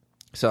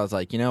 So I was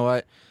like, you know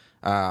what?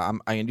 I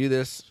can do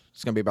this.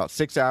 It's going to be about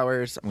 6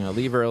 hours. I'm going to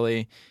leave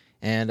early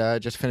and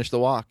just finish the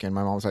walk. And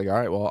my mom was like, all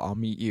right, well, I'll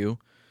meet you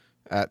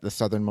at the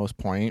southernmost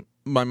point.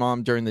 My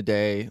mom, during the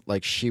day,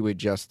 like, she would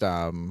just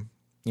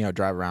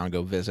drive around and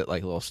go visit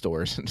like little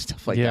stores and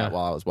stuff like that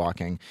while I was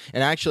walking.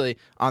 And actually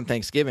on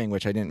Thanksgiving,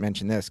 which I didn't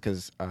mention this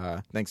because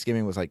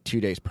Thanksgiving was like 2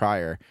 days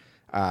prior,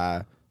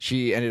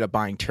 she ended up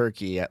buying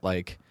turkey at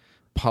like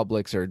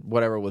Publix or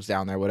whatever was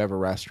down there, whatever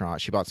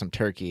restaurant. She bought some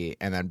turkey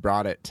and then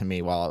brought it to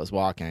me while I was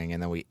walking,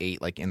 and then we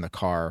ate like in the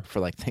car for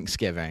like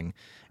Thanksgiving.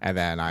 And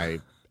then I,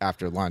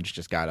 after lunch,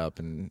 just got up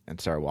and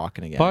started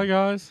walking again. Bye,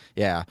 guys.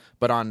 Yeah,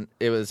 but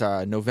it was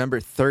November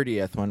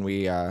 30th when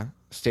we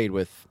stayed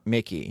with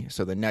Mickey.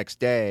 So the next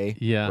day,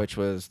 which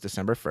was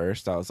December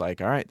 1st, I was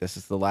like, all right, this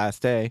is the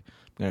last day.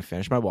 I'm going to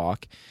finish my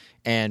walk.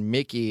 And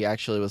Mickey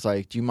actually was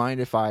like, do you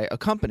mind if I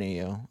accompany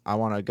you? I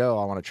want to go.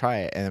 I want to try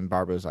it. And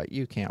Barbara was like,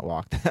 you can't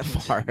walk that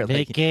far. Mickey.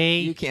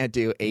 Like, you can't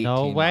do 18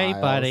 No way,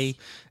 miles. buddy.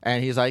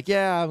 And he's like,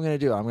 yeah, I'm going to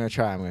do it. I'm going to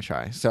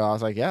try. So I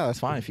was like, yeah, that's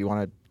fine if you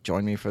want to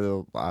join me for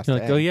the last You're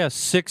day. like, oh, yeah,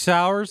 6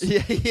 hours?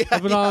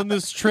 I've been on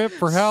this trip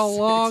for how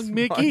long, 6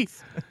 Mickey?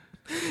 months.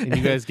 And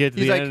you guys get to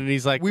the end, and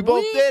he's like, we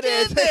both did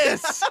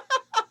this.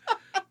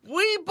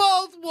 We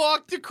both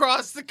walked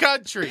across the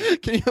country.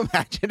 Can you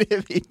imagine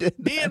if he did that?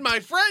 Me and my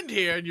friend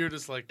here, and you're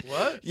just like,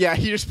 what? Yeah,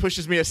 he just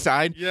pushes me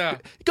aside. Yeah.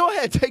 Go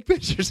ahead, take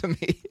pictures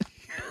of me.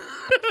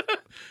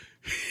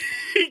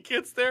 He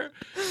gets there.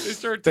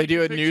 They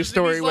do a news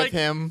story with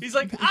him. He's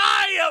like,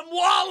 I am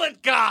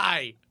Wallet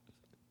Guy.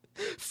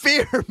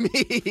 Fear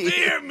me.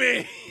 Fear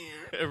me.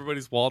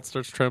 Everybody's wallet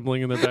starts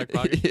trembling in their back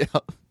pocket. Yeah.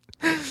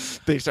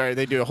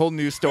 They do a whole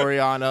news story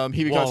on him.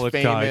 He becomes Wallet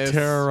famous. Guy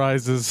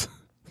terrorizes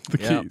the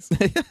keys.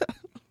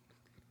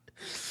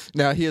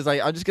 No, he was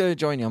like, I'm just going to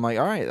join you. I'm like,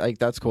 all right, like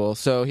that's cool.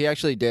 So he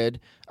actually did.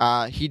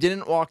 He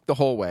didn't walk the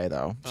whole way,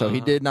 though. So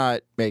he did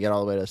not make it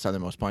all the way to the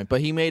southernmost point.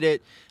 But he made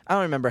it. I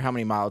don't remember how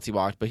many miles he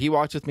walked, but he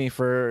walked with me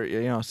for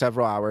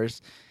several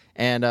hours.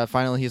 And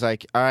finally, he's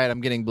like, all right,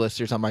 I'm getting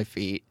blisters on my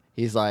feet.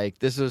 He's like,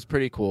 this was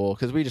pretty cool,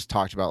 because we just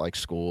talked about like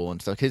school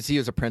and stuff, because he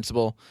was a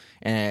principal,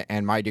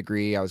 and my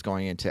degree, I was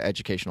going into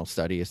educational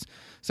studies.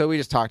 So we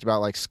just talked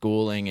about like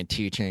schooling and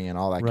teaching and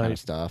all that kind of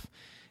stuff.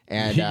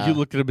 And you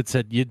looked at him and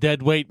said, you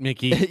dead weight,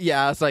 Mickey.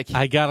 Yeah, I was like,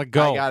 I gotta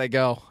go.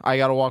 I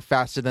gotta walk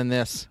faster than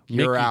this.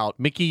 You're out.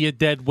 Mickey, you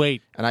dead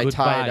weight. And I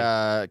Goodbye. tied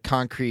a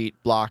concrete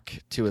block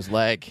to his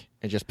leg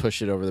and just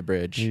pushed it over the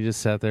bridge. You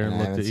just sat there and I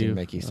looked haven't at seen you.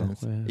 Mickey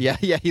since. man. Yeah,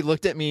 he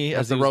looked at me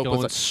as the he was rope was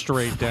going like,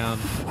 straight down.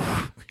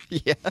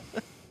 Yeah.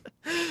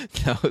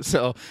 No,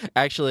 so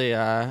actually,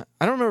 I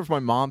don't remember if my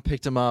mom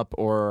picked him up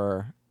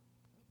or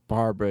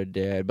Barbara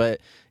did, but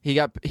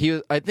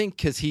I think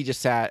because he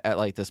just sat at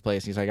like this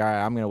place. He's like, all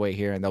right, I'm going to wait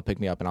here and they'll pick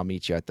me up and I'll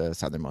meet you at the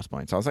southernmost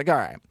point. So I was like, all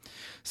right.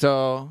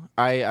 So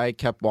I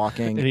kept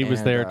walking. And he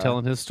was there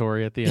telling his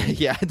story at the end.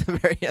 Yeah, at the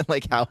very end,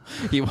 like how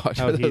he walked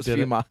for those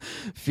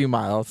few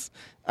miles.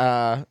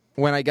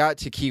 When I got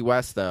to Key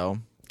West, though,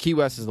 Key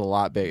West is a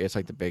lot big. It's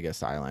like the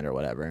biggest island or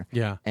whatever.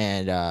 Yeah.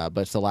 And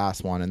but it's the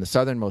last one, and the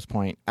southernmost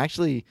point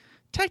actually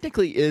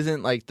technically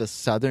isn't like the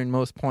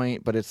southernmost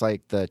point, but it's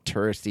like the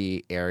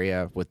touristy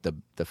area with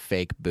the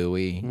fake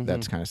buoy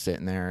that's kind of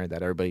sitting there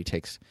that everybody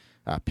takes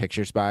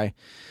pictures by.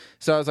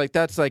 So I was like,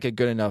 that's like a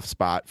good enough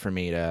spot for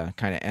me to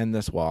kind of end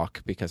this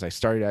walk, because I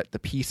started at the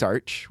Peace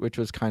Arch, which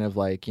was kind of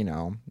like,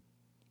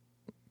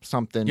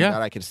 something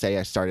that I could say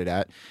I started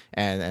at,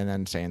 and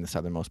then saying the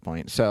southernmost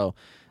point. So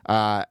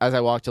as I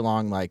walked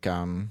along like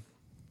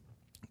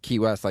Key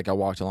West, like I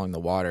walked along the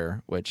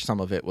water, which some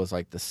of it was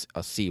like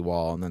a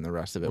seawall, and then the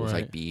rest of it was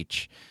like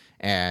beach.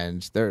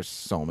 And there's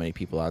so many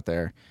people out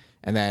there.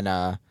 And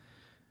then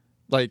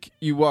like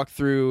you walk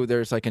through,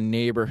 there's like a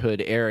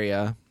neighborhood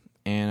area.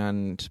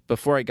 And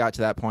before I got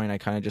to that point, I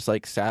kind of just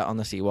like sat on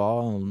the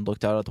seawall and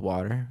looked out at the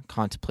water,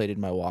 contemplated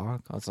my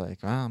walk. I was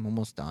like, I'm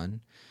almost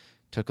done.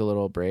 Took a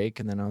little break,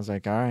 and then I was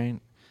like, all right.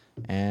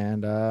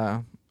 And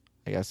I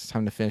guess it's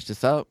time to finish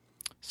this up.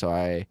 So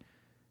I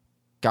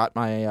got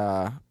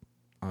my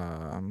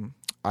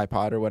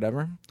iPod or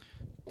whatever,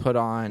 put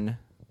on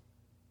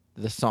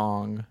the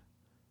song.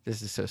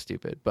 This is so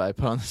stupid, but I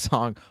put on the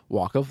song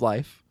 "Walk of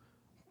Life"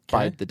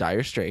 by the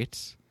Dire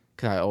Straits,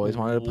 because I always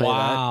wanted to play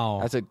that.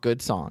 That's a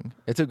good song.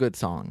 It's a good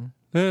song.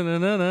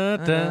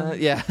 Yeah.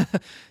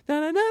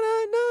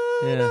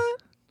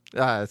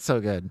 Yeah. It's so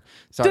good.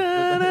 So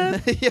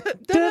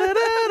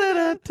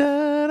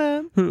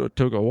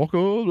Took a walk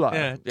of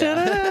life.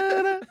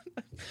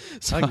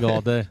 I can go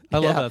all day. I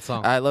love that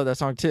song. I love that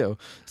song too.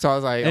 So I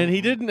was like, And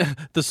he didn't.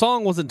 The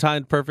song wasn't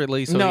timed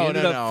perfectly, so he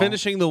ended up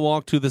finishing the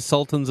walk to the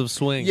Sultans of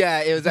Swing.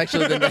 yeah, it was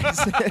actually the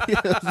next.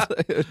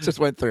 It just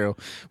went through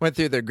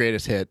their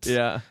greatest hits.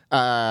 Yeah.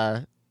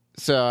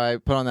 So I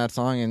put on that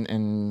song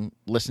and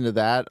listened to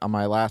that on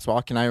my last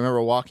walk, and I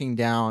remember walking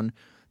down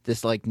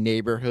this like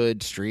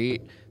neighborhood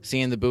street,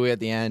 seeing the buoy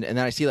at the end, and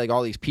then I see like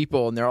all these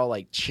people, and they're all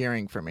like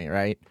cheering for me,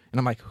 right? And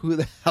I'm like, who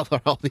the hell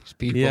are all these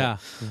people? Yeah.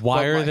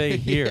 Why are they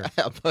here?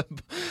 Yeah,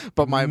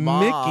 but my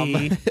mom,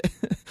 Mickey.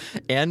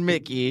 and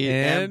Mickey,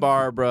 and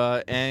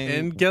Barbara,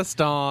 and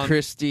Gaston,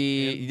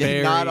 Christy, and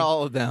Barry, not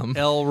all of them.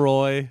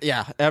 Elroy.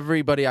 Yeah,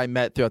 everybody I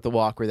met throughout the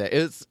walk were there.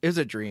 It was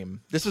a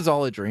dream. This was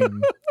all a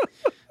dream.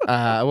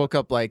 I woke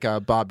up like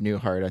Bob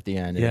Newhart at the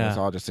end, and it was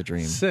all just a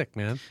dream. Sick,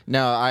 man.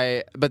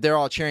 No, but they're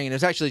all cheering, and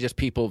it's actually just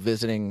people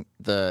visiting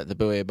the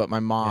buoy. But my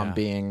mom,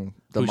 being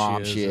the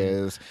mom she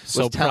is,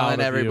 so was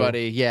telling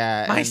everybody,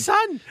 my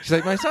son. She's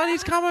like, my son,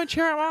 he's coming,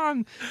 cheer him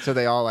on. So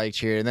they all like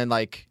cheered, and then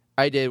like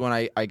I did when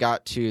I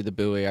got to the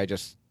buoy, I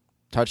just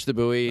touched the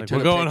buoy, like, took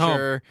we're a going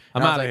picture.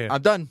 Home. I'm out of here.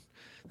 I'm done.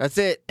 That's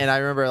it. And I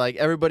remember like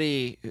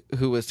everybody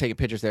who was taking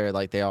pictures there,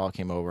 like they all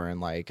came over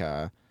and like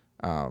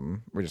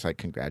were just like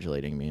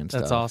congratulating me and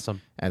stuff. That's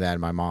awesome. And then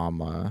my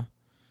mom,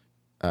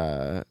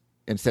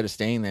 instead of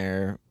staying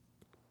there,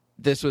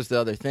 this was the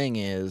other thing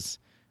is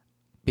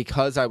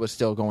because I was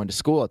still going to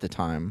school at the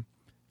time,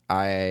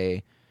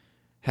 I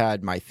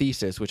had my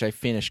thesis, which I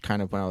finished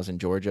kind of when I was in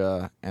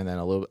Georgia, and then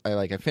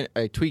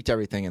I tweaked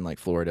everything in like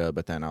Florida,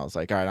 but then I was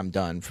like, all right, I'm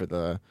done for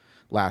the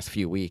last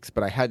few weeks.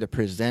 But I had to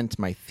present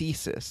my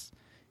thesis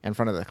in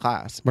front of the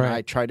class. Right. And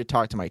I tried to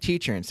talk to my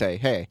teacher and say,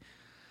 hey,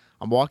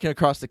 I'm walking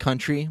across the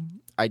country.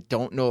 I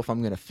don't know if I'm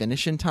going to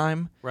finish in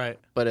time. Right.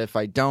 But if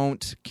I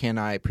don't, can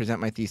I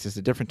present my thesis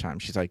a different time?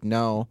 She's like,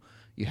 no,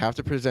 you have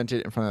to present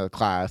it in front of the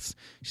class.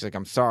 She's like,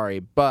 I'm sorry,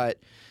 but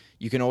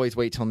you can always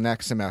wait till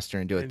next semester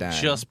and do it then.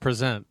 Just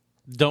present.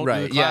 Don't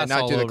do the class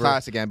not all do the over.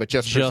 class again, but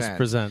just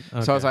present.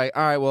 Okay. So I was like,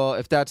 all right, well,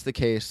 if that's the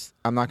case,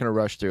 I'm not going to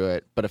rush through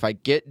it. But if I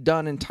get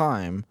done in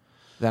time,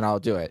 then I'll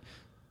do it.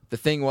 The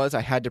thing was,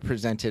 I had to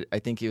present it. I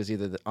think it was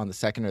either on the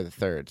second or the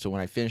third. So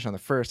when I finished on the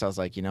first, I was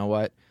like, you know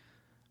what?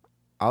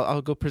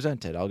 I'll go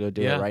present it. I'll go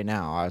do it right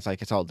now. I was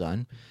like, it's all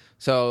done.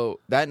 So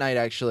that night,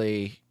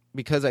 actually,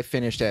 because I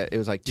finished it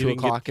was like 2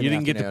 o'clock in the afternoon.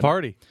 You didn't get to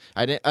party.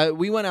 I didn't.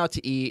 We went out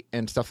to eat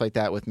and stuff like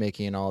that with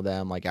Mickey and all of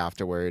them, like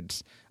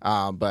afterwards.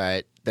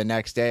 But the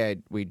next day,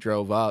 we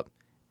drove up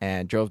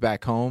and drove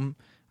back home.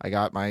 I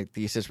got my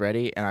thesis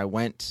ready, and I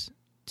went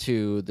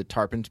to the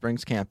Tarpon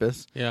Springs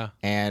campus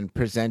and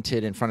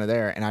presented in front of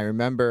there. And I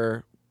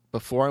remember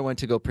before I went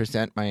to go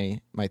present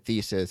my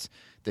thesis,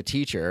 the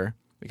teacher,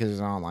 because it was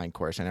an online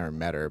course, I never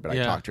met her, but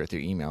I talked to her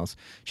through emails.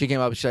 She came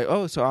up and she's like,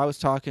 oh, so I was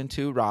talking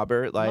to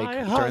Robert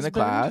during the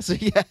class.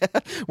 Yeah,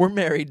 we're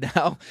married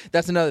now.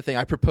 That's another thing.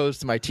 I proposed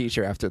to my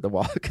teacher after the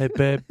walk. Hey,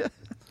 babe.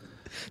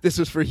 This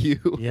was for you.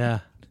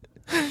 Yeah.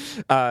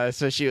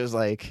 So she was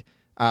like,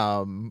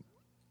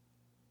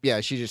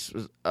 she just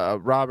was,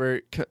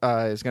 Robert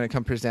is going to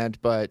come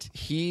present, but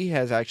he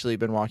has actually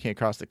been walking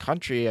across the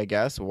country, I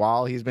guess,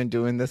 while he's been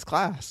doing this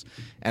class.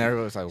 And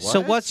everyone was like, what?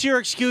 So what's your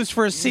excuse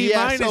for a C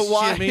minus,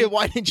 so Jimmy?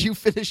 why did you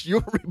finish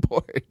your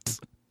report?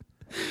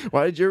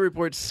 Why did your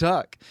report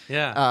suck?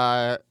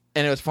 Yeah.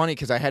 And it was funny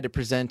because I had to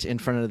present in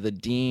front of the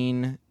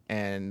dean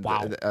and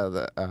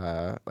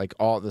like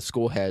all the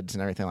school heads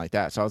and everything like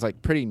that. So I was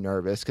like pretty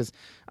nervous because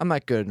I'm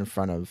not good in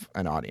front of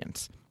an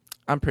audience.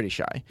 I'm pretty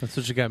shy. That's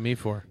what you got me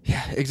for.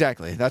 Yeah,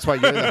 exactly. That's why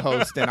you're the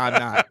host and I'm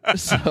not.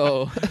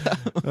 So,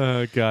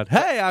 oh God.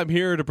 Hey, I'm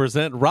here to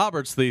present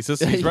Robert's thesis.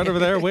 He's right over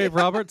there. Wave,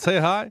 Robert. Say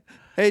hi.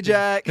 Hey,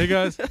 Jack. Hey,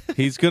 guys.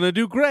 He's gonna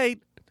do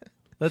great.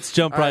 Let's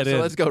jump right in.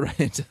 So let's go right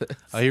into this.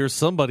 I hear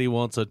somebody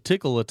wants a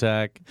tickle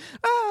attack.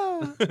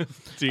 Ah.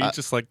 So you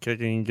just like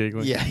kicking and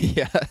giggling.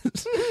 Yeah.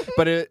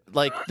 But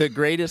the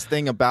greatest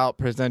thing about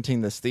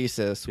presenting this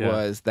thesis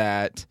was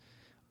that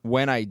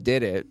when I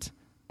did it,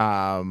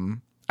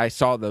 I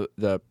saw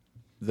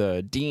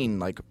the dean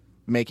like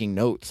making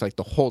notes like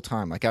the whole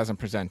time, like as I'm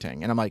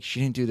presenting, and I'm like, she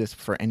didn't do this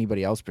for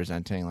anybody else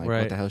presenting. Like,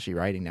 what the hell is she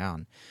writing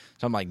down?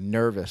 So I'm like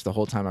nervous the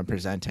whole time I'm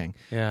presenting.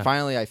 Yeah.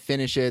 Finally, I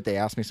finish it. They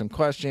ask me some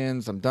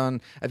questions. I'm done.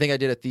 I think I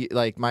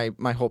did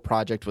my whole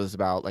project was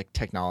about like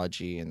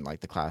technology and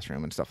like the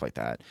classroom and stuff like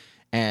that.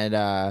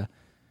 And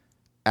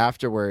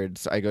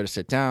afterwards, I go to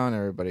sit down.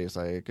 Everybody's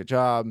like, good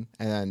job.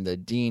 And then the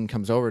dean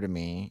comes over to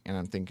me, and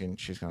I'm thinking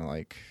she's gonna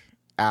like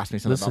asked me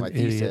something about my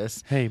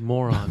thesis. Hey,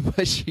 moron.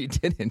 But she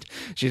didn't.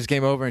 She just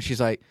came over and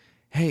she's like,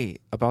 hey,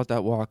 about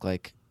that walk,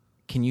 like,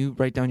 can you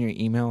write down your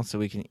email so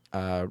we can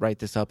write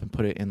this up and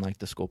put it in like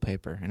the school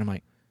paper? And I'm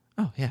like,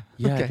 oh yeah.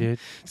 Yeah, okay. dude.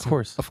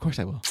 Of course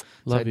I will.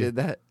 Love I did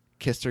that,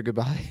 kissed her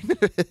goodbye,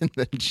 and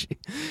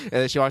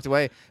then she walked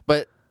away.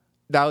 But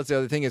that was the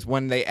other thing is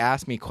when they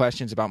asked me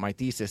questions about my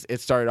thesis,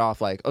 it started off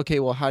like, okay,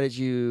 well, how did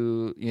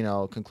you,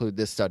 conclude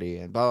this study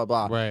and blah,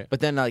 blah, blah. Right. But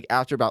then like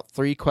after about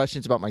 3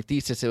 questions about my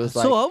thesis, it was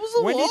like, So how was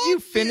the when did you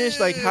walk? finish?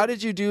 Like, how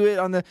did you do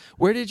it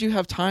where did you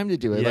have time to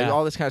do it? Yeah. Like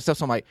all this kind of stuff.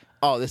 So I'm like,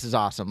 oh, this is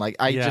awesome. Like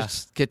I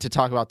just get to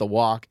talk about the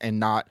walk and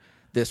not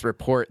this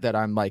report that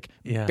I'm like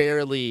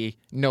barely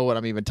know what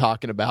I'm even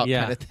talking about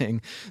kind of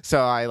thing. So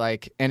I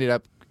like ended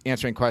up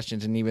answering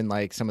questions, and even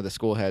like some of the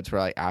school heads were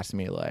like asking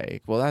me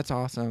like, well, that's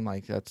awesome,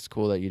 like that's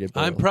cool that you did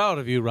both. I'm proud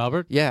of you,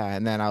 Robert. Yeah,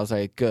 and then I was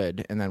like,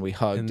 good, and then we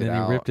hugged And then it he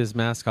out. ripped his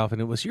mask off, and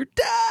it was your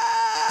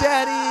dad.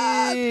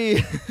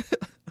 Daddy.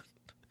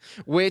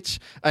 Which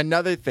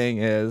another thing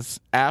is,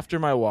 after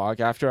my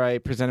walk, after I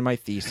presented my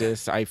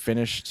thesis, I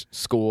finished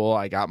school,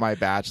 I got my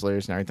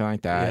bachelor's and everything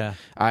like that. Yeah.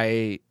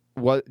 I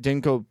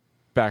didn't go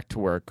back to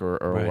work or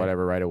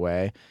whatever right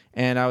away,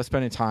 and I was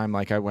spending time,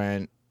 like I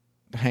went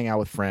hang out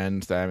with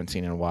friends that I haven't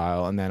seen in a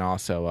while, and then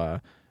also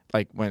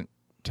went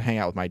to hang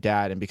out with my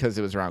dad. And because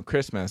it was around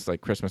Christmas,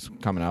 like Christmas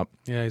coming up,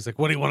 Yeah, he's like,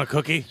 what do you want, a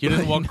cookie? You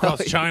didn't walk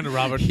across China,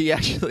 Robert. he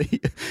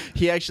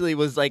actually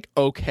was like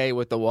okay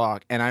with the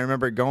walk. And I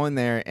remember going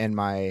there, and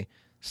my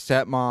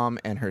stepmom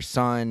and her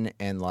son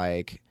and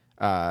like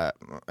my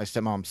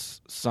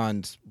stepmom's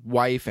son's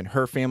wife and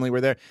her family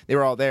were there. They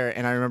were all there,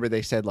 and I remember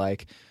they said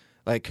like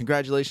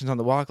congratulations on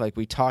the walk, like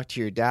we talked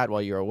to your dad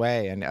while you were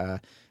away, and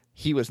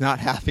he was not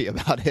happy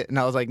about it. And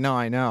I was like, no,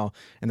 I know.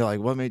 And they're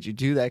like, what made you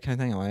do that kind of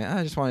thing? I'm like,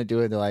 I just want to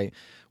do it. They're like,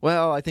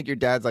 well, I think your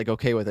dad's like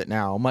okay with it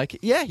now. I'm like,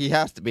 yeah, he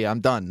has to be.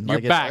 I'm done. You're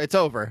like, back. It's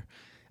over.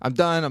 I'm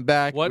done. I'm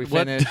back. What- we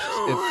what- finished.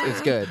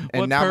 It's good.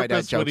 And What now my dad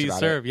purpose jokes would he about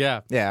serve? it.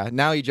 Yeah. Yeah.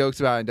 Now he jokes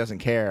about it and doesn't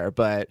care.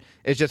 But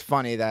it's just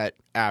funny that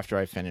after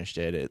I finished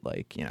it, it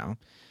like,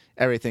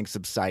 everything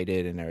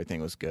subsided and everything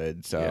was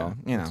good. So,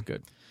 that's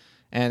good.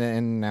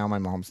 And now my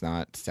mom's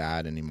not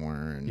sad anymore.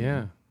 And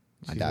Yeah.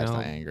 my She's dad's now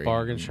not angry.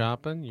 Bargain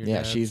shopping. Your Yeah,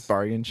 dad's- she's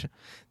bargain.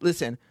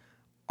 Listen,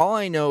 all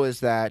I know is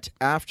that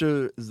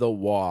after the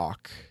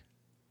walk,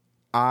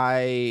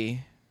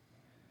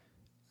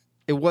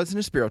 it wasn't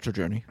a spiritual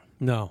journey.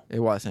 No. It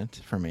wasn't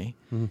for me.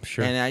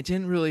 Sure. And I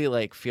didn't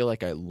really feel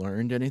like I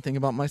learned anything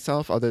about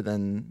myself other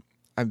than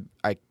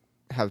I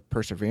have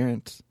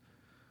perseverance.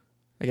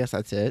 I guess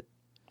that's it.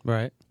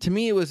 Right. To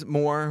me, it was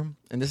more,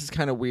 and this is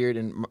kind of weird,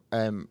 and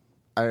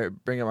I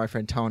bring up my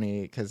friend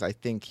Tony because I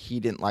think he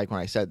didn't like when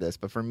I said this,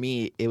 but for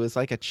me, it was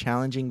like a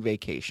challenging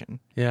vacation.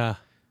 Yeah.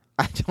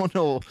 I don't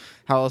know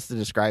how else to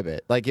describe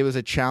it. Like, it was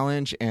a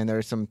challenge, and there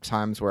were some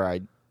times where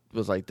I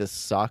was like, this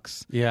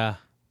sucks. Yeah.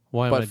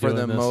 Why am I But for doing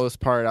the this? most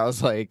part, I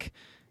was like,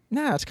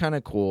 nah, it's kind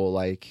of cool.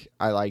 Like,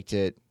 I liked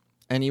it.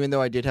 And even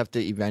though I did have to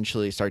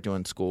eventually start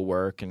doing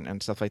schoolwork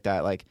and stuff like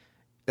that, like,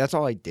 that's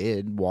all I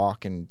did,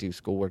 walk and do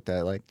schoolwork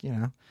that, like,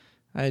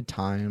 I had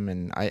time,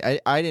 and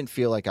I didn't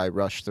feel like I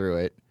rushed through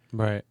it.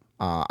 Right.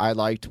 I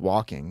liked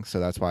walking, so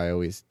that's why I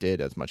always did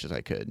as much as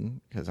I could,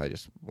 because I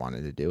just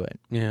wanted to do it.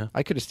 Yeah.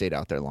 I could have stayed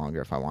out there longer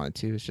if I wanted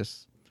to. It's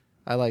just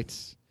I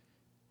liked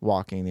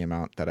walking the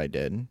amount that I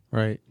did.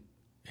 Right.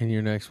 And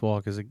your next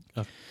walk is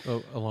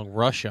along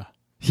Russia.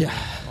 Yeah.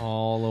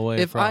 All the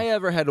way If from... I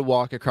ever had to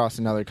walk across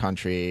another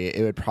country,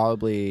 it would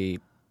probably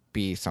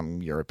be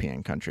some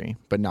European country,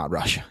 but not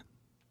Russia.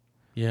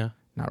 Yeah.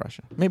 Not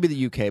Russia. Maybe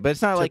the UK, but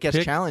it's not like as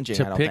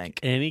challenging, I don't pick think.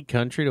 any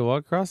country to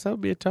walk across, that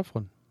would be a tough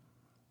one.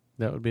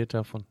 That would be a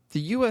tough one. The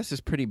US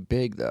is pretty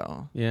big,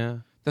 though. Yeah.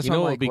 That's you not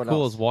know what like would be what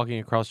cool else? is walking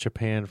across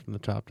Japan from the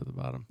top to the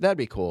bottom. That'd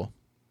be cool.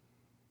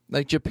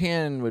 Like,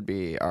 Japan would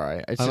be all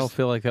right. I don't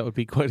feel like that would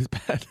be quite as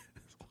bad.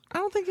 I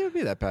don't think it would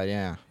be that bad,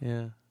 yeah.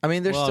 Yeah. I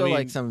mean, there's Well, I still mean,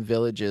 like some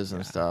villages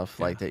and stuff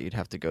like that you'd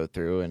have to go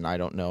through, and I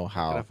don't know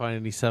how. Gotta find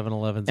any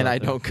 7-Elevens And out I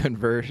there. don't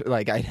convert.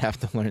 Like, I'd have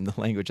to learn the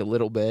language a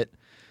little bit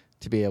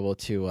to be able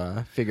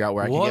to figure out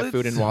where I can get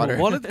food and water.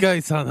 What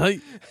guy-san? Hey.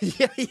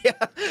 Yeah.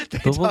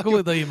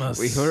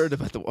 We heard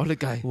about the water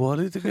guy. What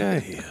is the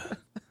guy?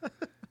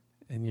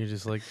 And you're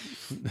just like,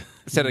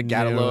 Instead of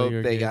narrow Gatalope,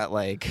 your they gaze. got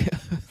like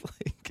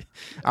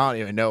I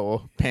don't even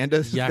know,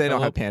 pandas. They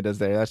don't have pandas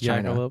there. That's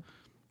China. Jackalope.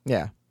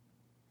 Yeah.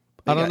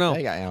 I don't know.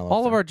 They got antelopes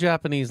All of there. our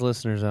Japanese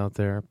listeners out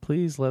there,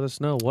 please let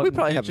us know what We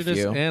probably have a indigenous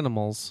few.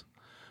 animals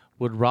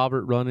would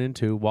Robert run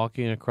into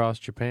walking across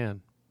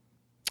Japan.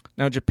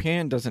 Now,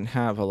 Japan doesn't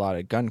have a lot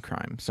of gun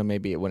crime, so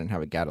maybe it wouldn't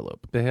have a Gatalope.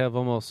 They have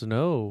almost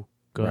no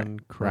gun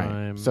Right.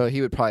 crime. So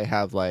he would probably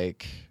have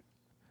like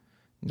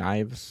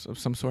knives of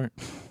some sort.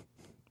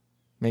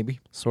 Maybe.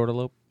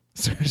 Sortalope.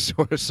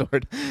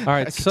 Sword. All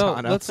right, A so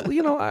katana. let's.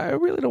 I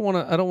really don't want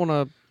to. I don't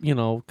want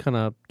to. Kind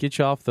of get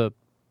you off the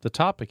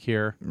topic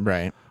here.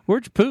 Right.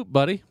 Where'd you poop,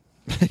 buddy?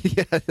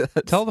 Yeah.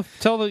 Tell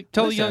the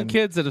young Listen.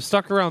 kids that have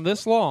stuck around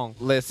this long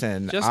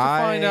Listen, just to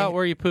find out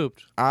where you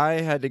pooped. I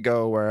had to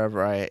go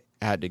wherever I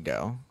had to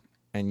go,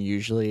 and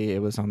usually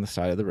it was on the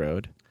side of the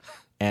road,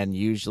 and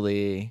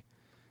usually,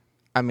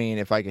 I mean,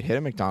 if I could hit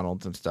a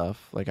McDonald's and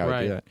stuff, like I would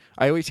Right. do that.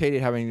 I always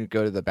hated having to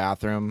go to the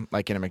bathroom,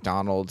 like in a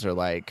McDonald's or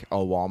like a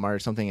Walmart or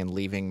something, and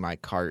leaving my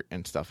cart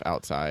and stuff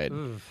outside,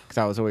 because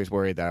I was always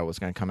worried that I was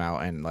going to come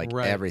out and like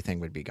Right. everything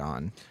would be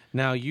gone.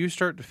 Now you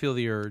start to feel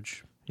the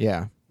urge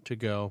Yeah. to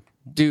go.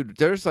 Dude,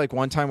 there's like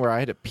one time where I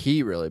had to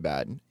pee really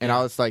bad, and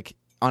I was like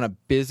on a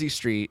busy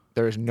street.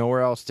 There's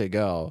nowhere else to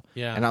go.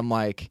 Yeah. And I'm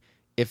like,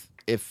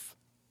 if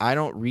I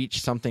don't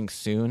reach something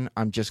soon,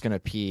 I'm just gonna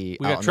pee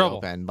We out got in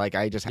trouble. the open. Like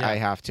I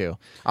have to.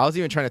 I was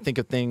even trying to think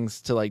of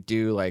things to like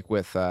do, like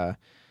with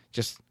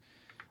just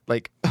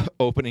like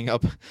opening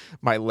up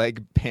my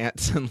leg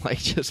pants and like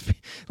just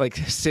like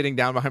sitting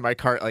down behind my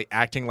cart, like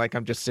acting like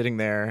I'm just sitting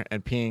there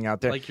and peeing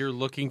out there. Like you're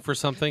looking for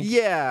something?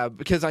 Yeah,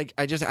 because I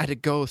just had to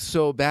go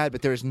so bad,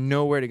 but there was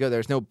nowhere to go. There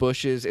was no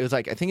bushes. It was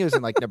like, I think it was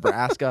in like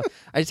Nebraska.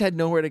 I just had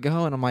nowhere to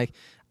go, and I'm like,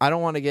 I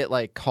don't want to get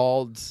like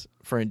called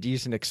for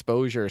indecent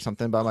exposure or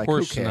something, but I'm like, who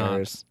course not.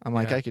 cares? I'm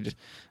like, Yeah.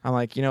 I'm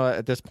like, you know what?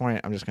 At this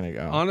point, I'm just gonna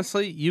go.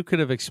 Honestly, you could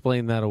have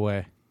explained that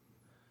away.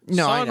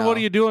 No, I Son, know. what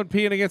are you doing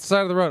peeing against the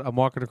side of the road? I'm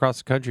walking across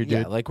the country, dude.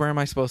 Yeah, like where am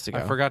I supposed to go?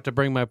 I forgot to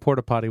bring my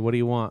porta potty. What do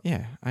you want?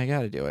 Yeah, I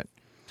got to do it.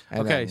 And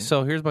Okay, then-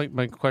 so here's my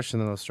question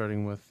that I was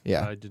starting with.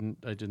 Yeah. I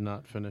did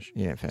not finish.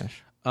 you didn't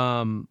finish.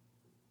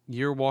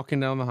 You're walking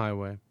down the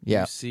highway.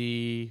 Yeah. You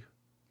see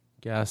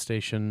gas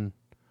station,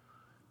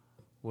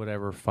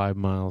 whatever, 5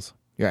 miles,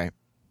 Right.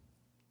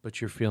 but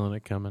you're feeling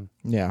it coming.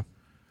 Yeah.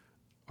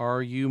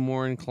 Are you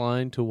more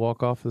inclined to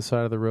walk off the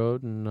side of the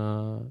road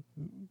and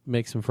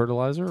make some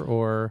fertilizer,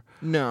 or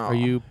No. are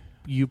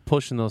you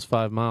pushing those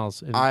 5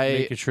 miles and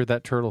making sure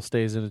that turtle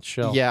stays in its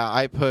shell? Yeah,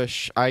 I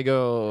push. I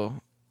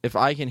go if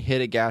I can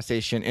hit a gas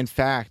station. In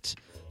fact,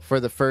 for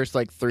the first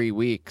like 3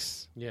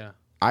 weeks, Yeah.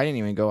 I didn't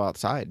even go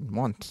outside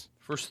once.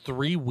 First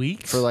 3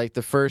 weeks? For like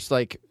the first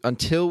like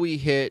until we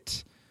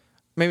hit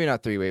maybe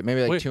not 3 weeks,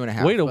 maybe like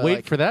 2.5. Way to but, wait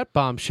like, for that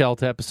bombshell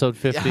to episode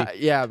 50.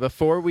 Yeah,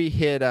 before we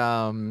hit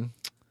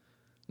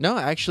no,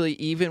 actually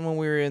even when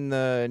we were in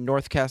the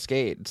North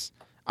Cascades,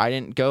 I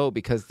didn't go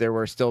because there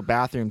were still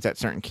bathrooms at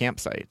certain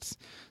campsites.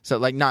 So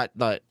like not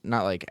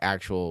like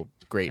actual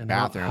great And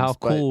bathrooms. How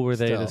but cool were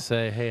they still. to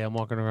say, "Hey, I'm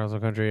walking across the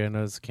country. I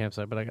know it's a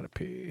campsite, but I gotta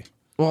pee."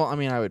 Well, I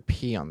mean, I would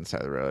pee on the side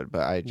of the road,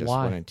 but I just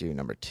Why? wouldn't do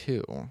number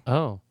 2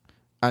 Oh,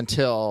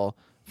 until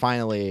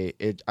finally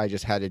I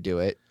just had to do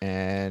it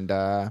and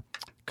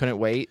couldn't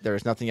wait. There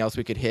was nothing else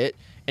we could hit.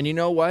 And you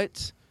know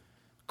what?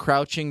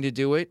 Crouching to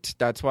do it.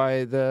 That's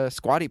why the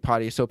squatty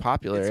potty is so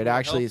popular. It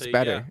actually is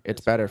better. Yeah.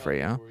 It's better for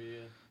you.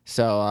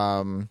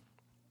 So,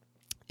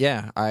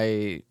 yeah,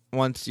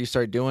 once you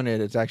start doing it,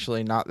 it's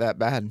actually not that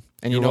bad.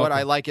 And you You're know what? welcome.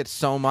 I like it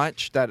so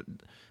much that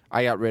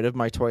I got rid of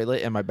my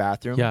toilet and my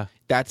bathroom. Yeah.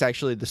 That's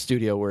actually the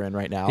studio we're in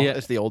right now. Yeah.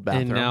 It's the old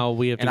bathroom. And now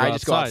we have to and go I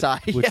just go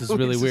outside, which Yeah, is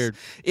really weird.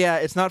 Yeah,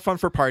 it's not fun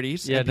for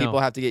parties, Yeah, and people no.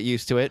 have to get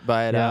used to it.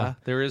 But Yeah,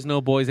 there is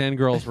no boys and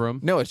girls room.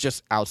 no, it's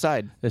just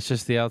outside. It's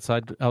just the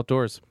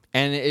outdoors.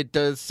 And it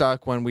does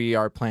suck when we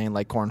are playing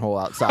like cornhole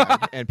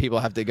outside and people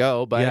have to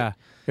go. But Yeah.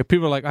 If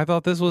people are like, I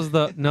thought this was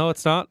the... No,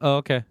 it's not? Oh,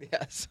 okay.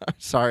 yeah,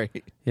 sorry.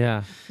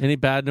 Yeah. Any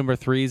bad number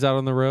 3s out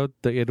on the road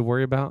that you had to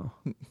worry about?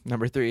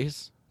 Number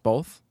 3s,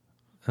 both.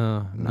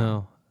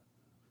 No.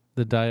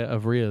 The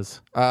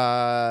diarrheas.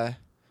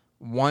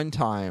 One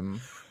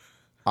time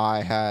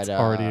I had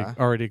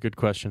Already a good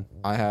question.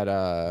 I had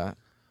I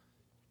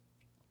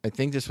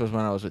think this was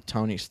when I was with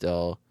Tony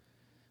still.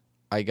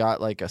 I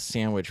got like a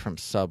sandwich from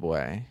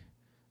Subway.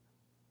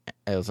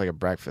 It was like a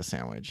breakfast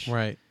sandwich.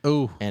 Right.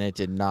 Ooh. And it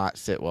did not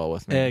sit well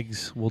with me.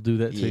 Eggs will do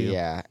that to you.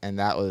 Yeah, and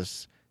that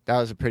was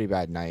a pretty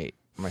bad night.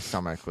 My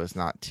stomach was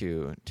not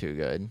too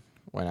good.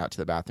 Went out to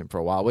the bathroom for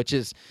a while, which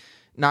is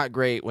not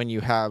great when you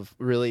have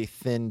really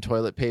thin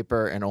toilet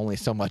paper and only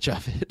so much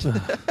of it.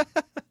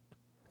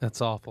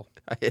 That's awful.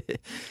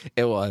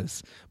 It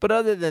was. But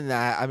other than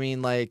that, I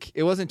mean, like,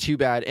 it wasn't too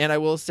bad. And I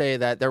will say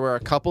that there were a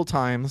couple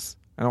times,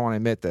 I don't want to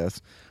admit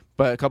this,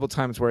 but a couple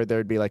times where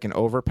there'd be like an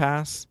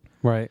overpass.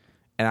 Right.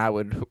 And I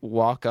would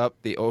walk up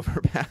the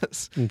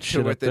overpass And to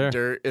shit where up the there?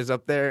 dirt is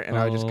up there, and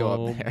I would just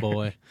go up there. Oh,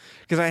 boy.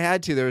 Because I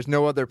had to. There was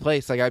no other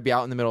place. Like, I'd be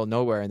out in the middle of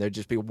nowhere, and there'd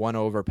just be one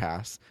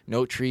overpass.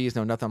 No trees,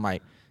 no nothing. I'm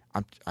like,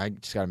 I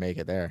just got to make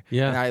it there.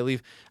 Yeah. And I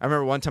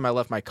remember one time I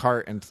left my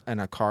cart,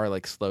 and a car,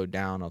 like, slowed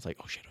down. I was like,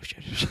 oh, shit.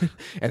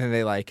 And then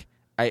they, like,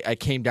 I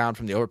came down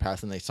from the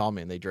overpass, and they saw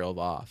me, and they drove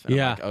off. And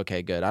Yeah. I'm like,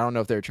 okay, good. I don't know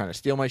if they were trying to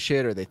steal my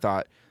shit, or they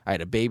thought I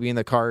had a baby in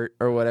the cart,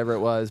 or whatever it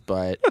was,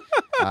 but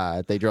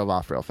they drove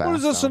off real fast. What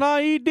is this, so. an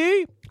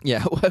IED?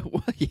 Yeah,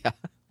 yeah.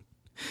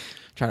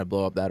 Trying to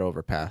blow up that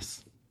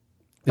overpass.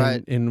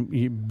 But in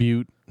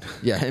Butte.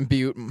 yeah, in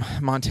Butte,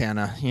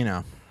 Montana, you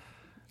know.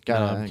 No,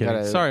 I'm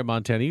kidding. Sorry,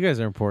 Montana. You guys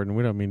are important.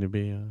 We don't mean to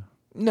be.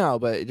 No,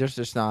 but there's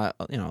just not,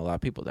 a lot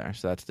of people there,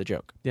 so that's the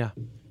joke. Yeah.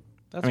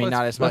 That's I mean, why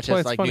not it's- as much that's why as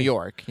it's like funny. New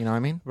York, you know what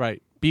I mean?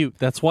 Right. Butte.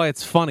 That's why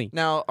it's funny.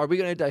 Now, are we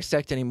going to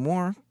dissect any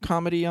more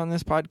comedy on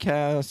this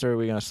podcast, or are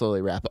we going to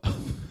slowly wrap up?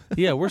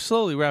 Yeah, we're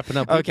slowly wrapping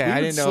up. Okay, We've I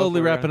been didn't know if slowly we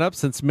were wrapping up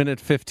since minute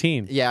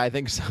 15. Yeah, I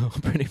think so,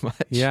 pretty much.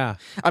 Yeah.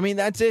 I mean,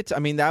 that's it. I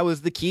mean, that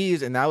was the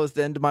keys, and that was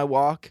the end of my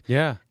walk.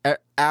 Yeah.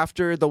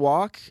 After the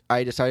walk,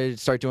 I decided to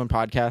start doing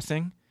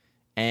podcasting.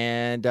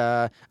 And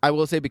I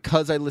will say,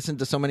 because I listened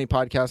to so many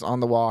podcasts on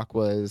the walk,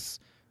 was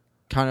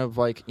kind of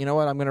like, you know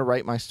what, I'm going to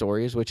write my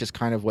stories, which is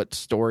kind of what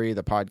story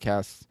the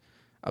podcast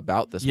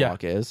about this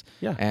walk is.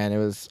 Yeah.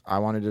 And I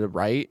wanted to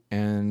write,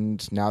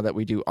 and now that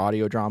we do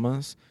audio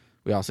dramas,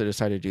 we also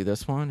decided to do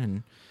this one,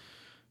 and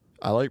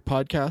I like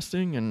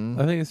podcasting,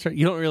 and I think it's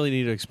you don't really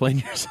need to explain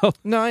yourself.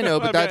 No, I know,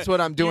 but that's what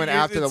I'm doing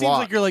after the walk. It seems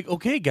like you're like,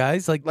 okay,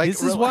 guys, like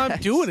this is why I'm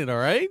doing it, all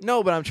right?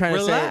 No, but I'm trying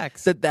to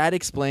say that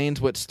explains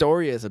what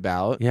story is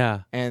about.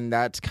 Yeah. And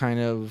that's kind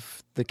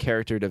of the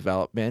character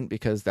development,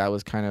 because that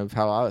was kind of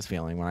how I was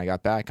feeling when I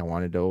got back. I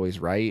wanted to always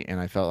write, and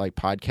I felt like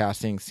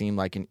podcasting seemed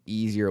like an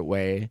easier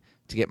way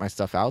to get my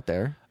stuff out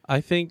there.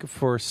 I think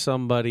for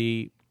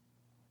somebody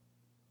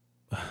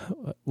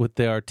with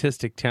the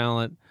artistic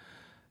talent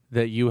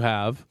that you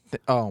have,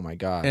 oh my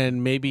God,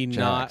 and maybe Jack,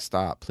 not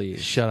stop,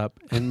 please, shut up,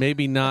 and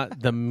maybe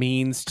not the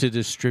means to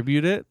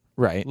distribute it,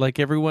 right? Like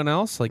everyone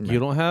else, like you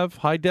don't have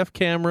high def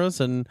cameras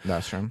and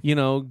that's true,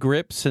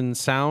 grips and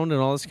sound and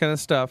all this kind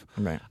of stuff.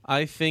 Right.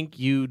 I think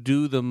you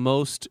do the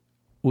most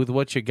with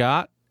what you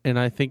got, and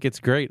I think it's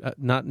great.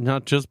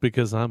 Not just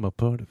because I'm a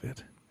part of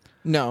it.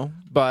 No,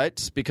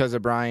 but because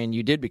of Brian,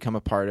 you did become a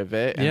part of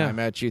it, and Yeah. I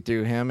met you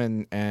through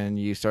him, and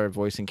you started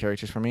voicing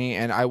characters for me.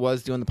 And I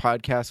was doing the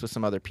podcast with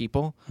some other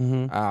people,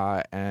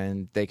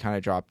 and they kind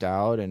of dropped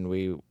out, and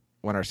we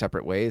went our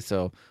separate ways.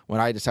 So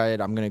when I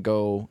decided I'm going to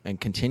go and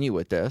continue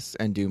with this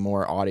and do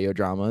more audio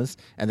dramas,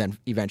 and then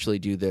eventually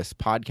do this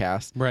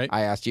podcast, right.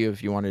 I asked you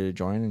if you wanted to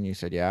join, and you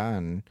said yeah,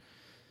 and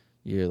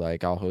you're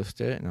like, I'll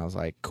host it, and I was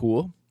like,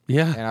 cool.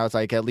 Yeah. And I was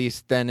like, at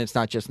least then it's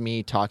not just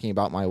me talking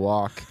about my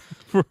walk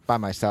by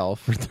myself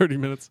for 30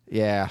 minutes.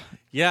 Yeah.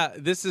 Yeah,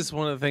 this is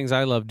one of the things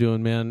I love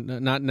doing,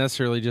 man. Not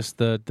necessarily just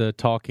the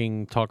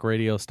talk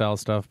radio style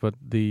stuff, but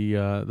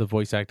the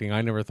voice acting.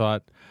 I never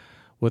thought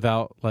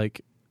without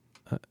like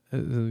I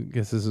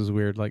guess this is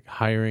weird, like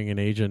hiring an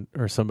agent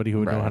or somebody who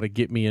would know how to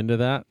get me into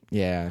that.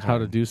 Yeah. How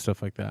to do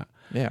stuff like that.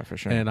 Yeah, for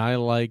sure. And I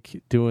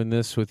like doing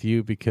this with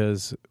you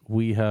because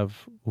you have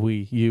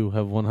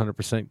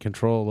 100%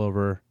 control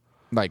over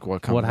like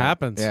what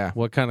happens, yeah,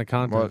 what kind of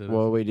content,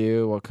 what we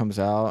do, what comes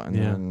out, and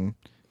then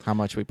how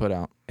much we put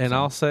out. And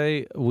I'll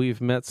say we've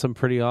met some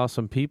pretty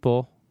awesome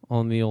people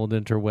on the old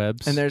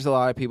interwebs, and there's a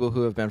lot of people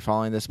who have been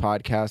following this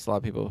podcast. A lot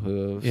of people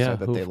who have said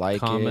that they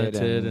like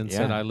commented it and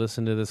said I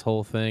listened to this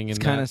whole thing. It's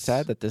and kind of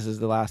sad that this is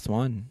the last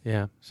one.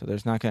 Yeah. So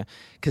there's not gonna,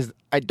 because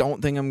I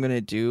don't think I'm gonna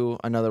do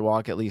another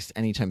walk at least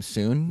anytime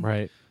soon.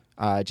 Right.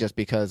 Just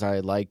because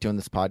I like doing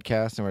this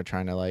podcast and we're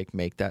trying to like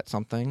make that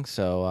something.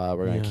 So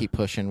we're going to keep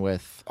pushing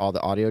with all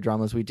the audio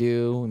dramas we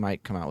do. We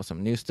might come out with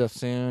some new stuff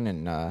soon.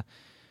 And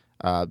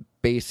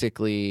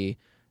basically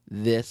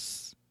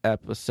this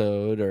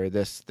episode or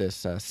this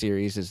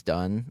series is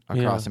done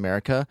across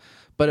America.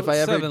 But if I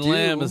ever Seven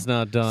Lamb is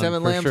not done.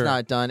 Seven Lamb's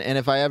not done. And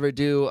if I ever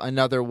do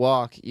another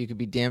walk, you could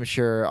be damn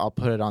sure I'll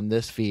put it on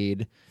this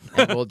feed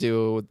and we'll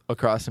do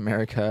across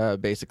America,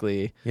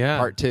 basically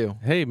part 2.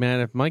 Hey, man,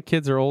 if my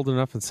kids are old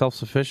enough and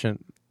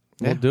self-sufficient,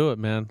 we'll do it,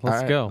 man.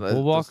 Let's go.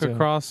 We'll walk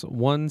across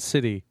one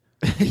city.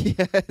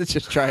 Yeah, let's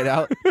just try it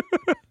out.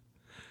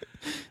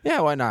 Yeah,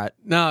 why not?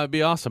 No, it'd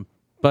be awesome.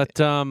 But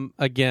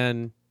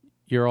again,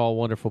 you're all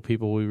wonderful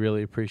people. We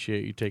really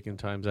appreciate you taking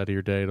times out of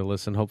your day to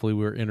listen. Hopefully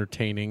we're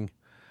entertaining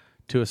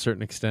to a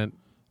certain extent.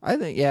 I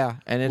think, yeah.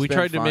 And we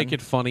tried to make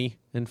it funny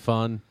and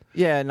fun.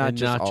 Yeah, not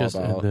just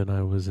and then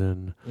I was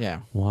in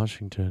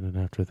Washington, and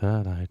after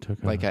that I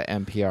took like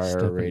an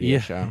NPR radio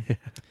show.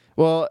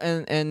 Well,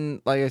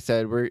 and like I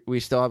said, we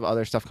still have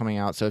other stuff coming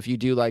out. So if you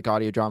do like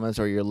audio dramas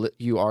or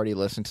you already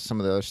listened to some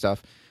of the other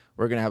stuff,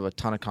 we're going to have a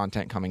ton of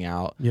content coming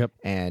out. Yep.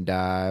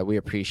 And we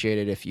appreciate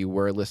it if you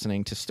were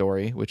listening to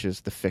Story, which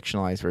is the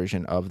fictionalized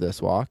version of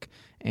this walk.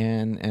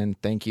 And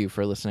thank you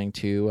for listening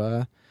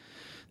to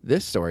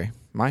this story,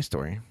 my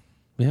story.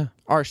 Yeah.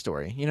 Our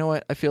story. You know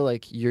what? I feel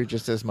like you're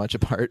just as much a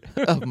part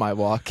of my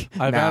walk.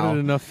 I've added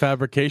enough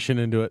fabrication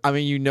into it. I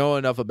mean, you know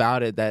enough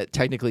about it that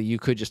technically you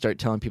could just start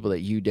telling people that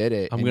you did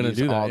it. I'm going to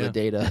do that, all the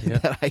data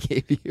that I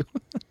gave you.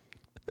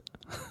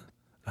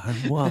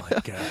 I'm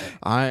Wallet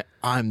Guy.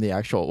 I'm the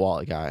actual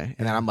Wallet Guy.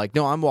 And then I'm like,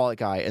 no, I'm Wallet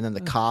Guy. And then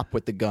the cop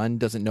with the gun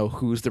doesn't know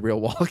who's the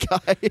real Wallet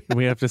Guy.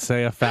 We have to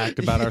say a fact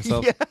about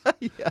ourselves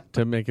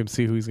to make him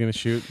see who he's going to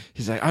shoot.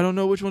 He's like, I don't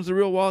know which one's the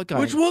real Wallet Guy.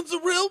 Which one's the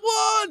real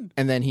one?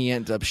 And then he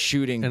ends up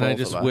shooting and both I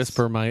just of us.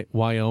 whisper my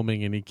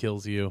Wyoming and he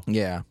kills you.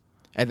 Yeah.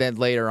 And then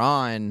later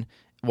on,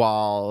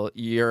 while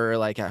you're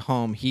like at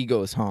home, he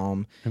goes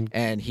home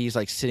and he's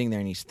like sitting there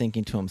and he's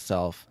thinking to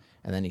himself.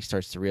 And then he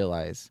starts to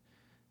realize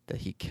that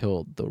he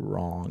killed the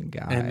wrong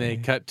guy. And they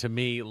cut to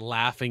me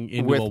laughing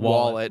into with a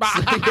wallet.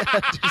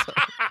 wallets.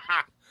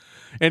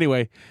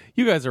 Anyway,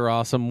 you guys are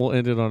awesome. We'll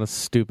end it on a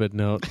stupid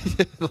note.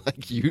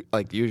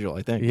 like usual,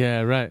 I think.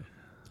 Yeah, right.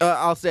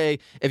 I'll say,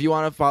 if you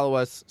want to follow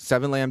us,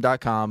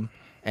 7lamb.com,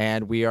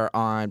 and we are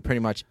on pretty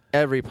much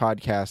every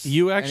podcast.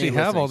 You actually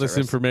have all this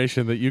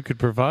information that you could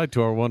provide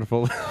to our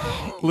wonderful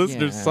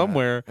listeners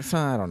somewhere.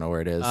 I don't know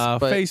where it is.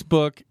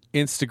 Facebook,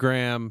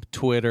 Instagram,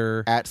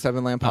 Twitter. At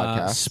 7Lamb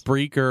Podcast.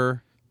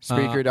 Spreaker.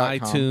 Spreaker.com.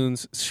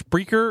 iTunes.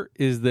 Spreaker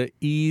is the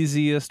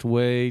easiest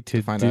way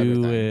to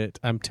do it.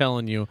 I'm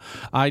telling you.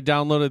 I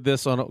downloaded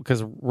this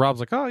because Rob's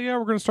like, oh, yeah,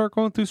 we're going to start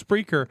going through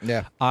Spreaker.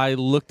 Yeah. I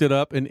looked it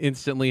up and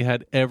instantly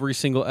had every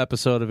single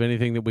episode of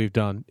anything that we've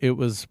done. It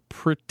was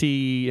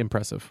pretty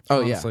impressive.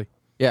 Oh, honestly.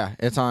 Yeah,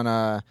 it's on.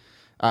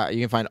 You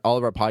can find all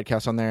of our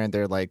podcasts on there, and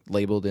they're like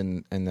labeled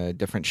in the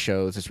different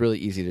shows. It's really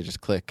easy to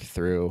just click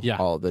through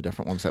all the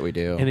different ones that we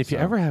do. And if you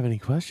ever have any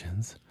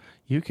questions,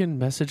 you can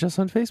message us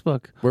on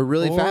Facebook. We're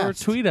really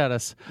fast. Or tweet at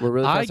us. We're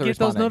really fast. I get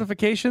those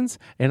notifications,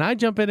 and I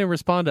jump in and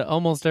respond to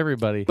almost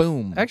everybody.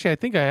 Boom. Actually, I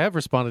think I have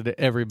responded to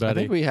everybody.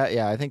 I think we have.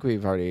 Yeah, I think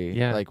we've already.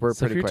 Yeah. Like we're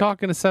so pretty. If you're quick.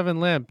 talking to Seven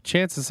Lamp,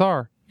 chances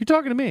are you're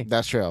talking to me.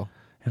 That's true.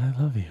 And I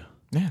love you.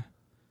 Yeah.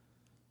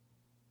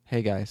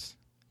 Hey guys,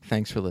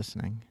 thanks for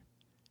listening.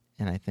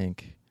 And I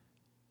think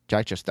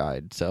Jack just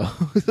died, so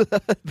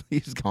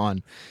he's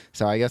gone.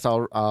 So I guess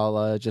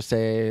I'll just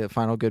say a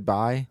final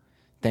goodbye.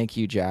 Thank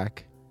you,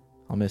 Jack.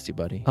 I'll miss you,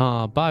 buddy.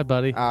 Bye,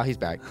 buddy. He's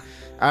back.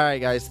 All right,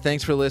 guys.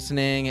 Thanks for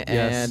listening,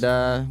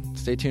 and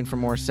stay tuned for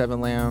more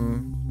Seven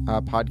Lamb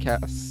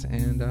podcasts.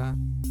 And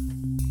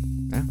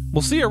yeah,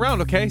 we'll see you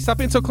around. Okay, stop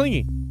being so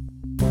clingy.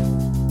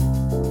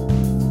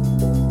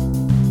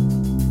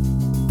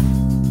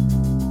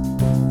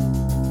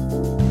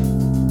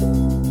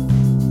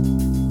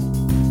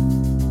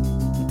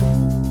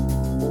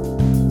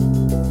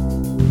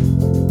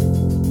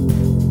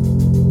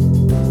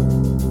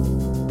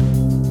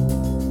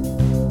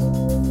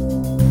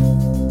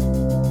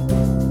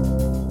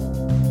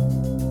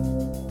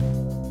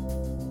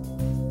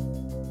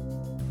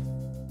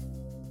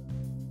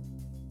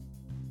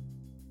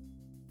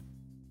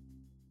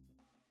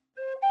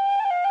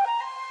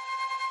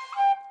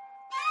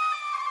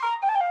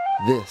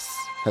 This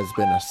has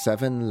been a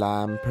Seven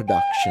Lamb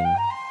production.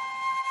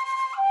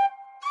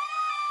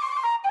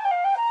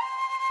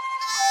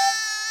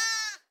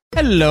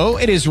 Hello,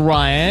 it is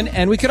Ryan,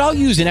 and we could all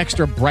use an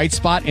extra bright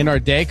spot in our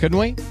day, couldn't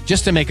we?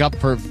 Just to make up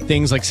for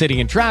things like sitting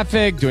in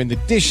traffic, doing the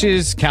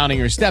dishes, counting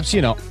your steps,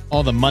 you know,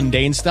 all the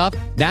mundane stuff.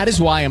 That is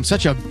why I'm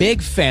such a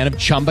big fan of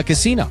Chumba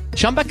Casino.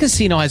 Chumba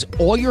Casino has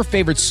all your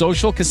favorite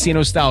social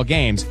casino-style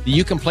games that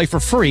you can play for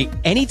free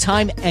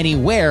anytime,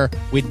 anywhere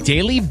with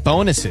daily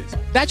bonuses.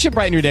 That should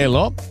brighten your day a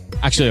little.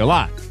 Actually, a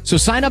lot. So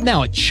sign up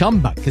now at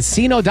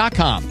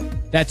ChumbaCasino.com.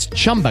 That's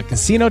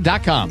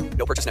ChumbaCasino.com.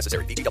 No purchase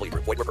necessary. VGW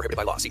Group. Void where prohibited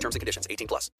by law. See terms and conditions. 18+.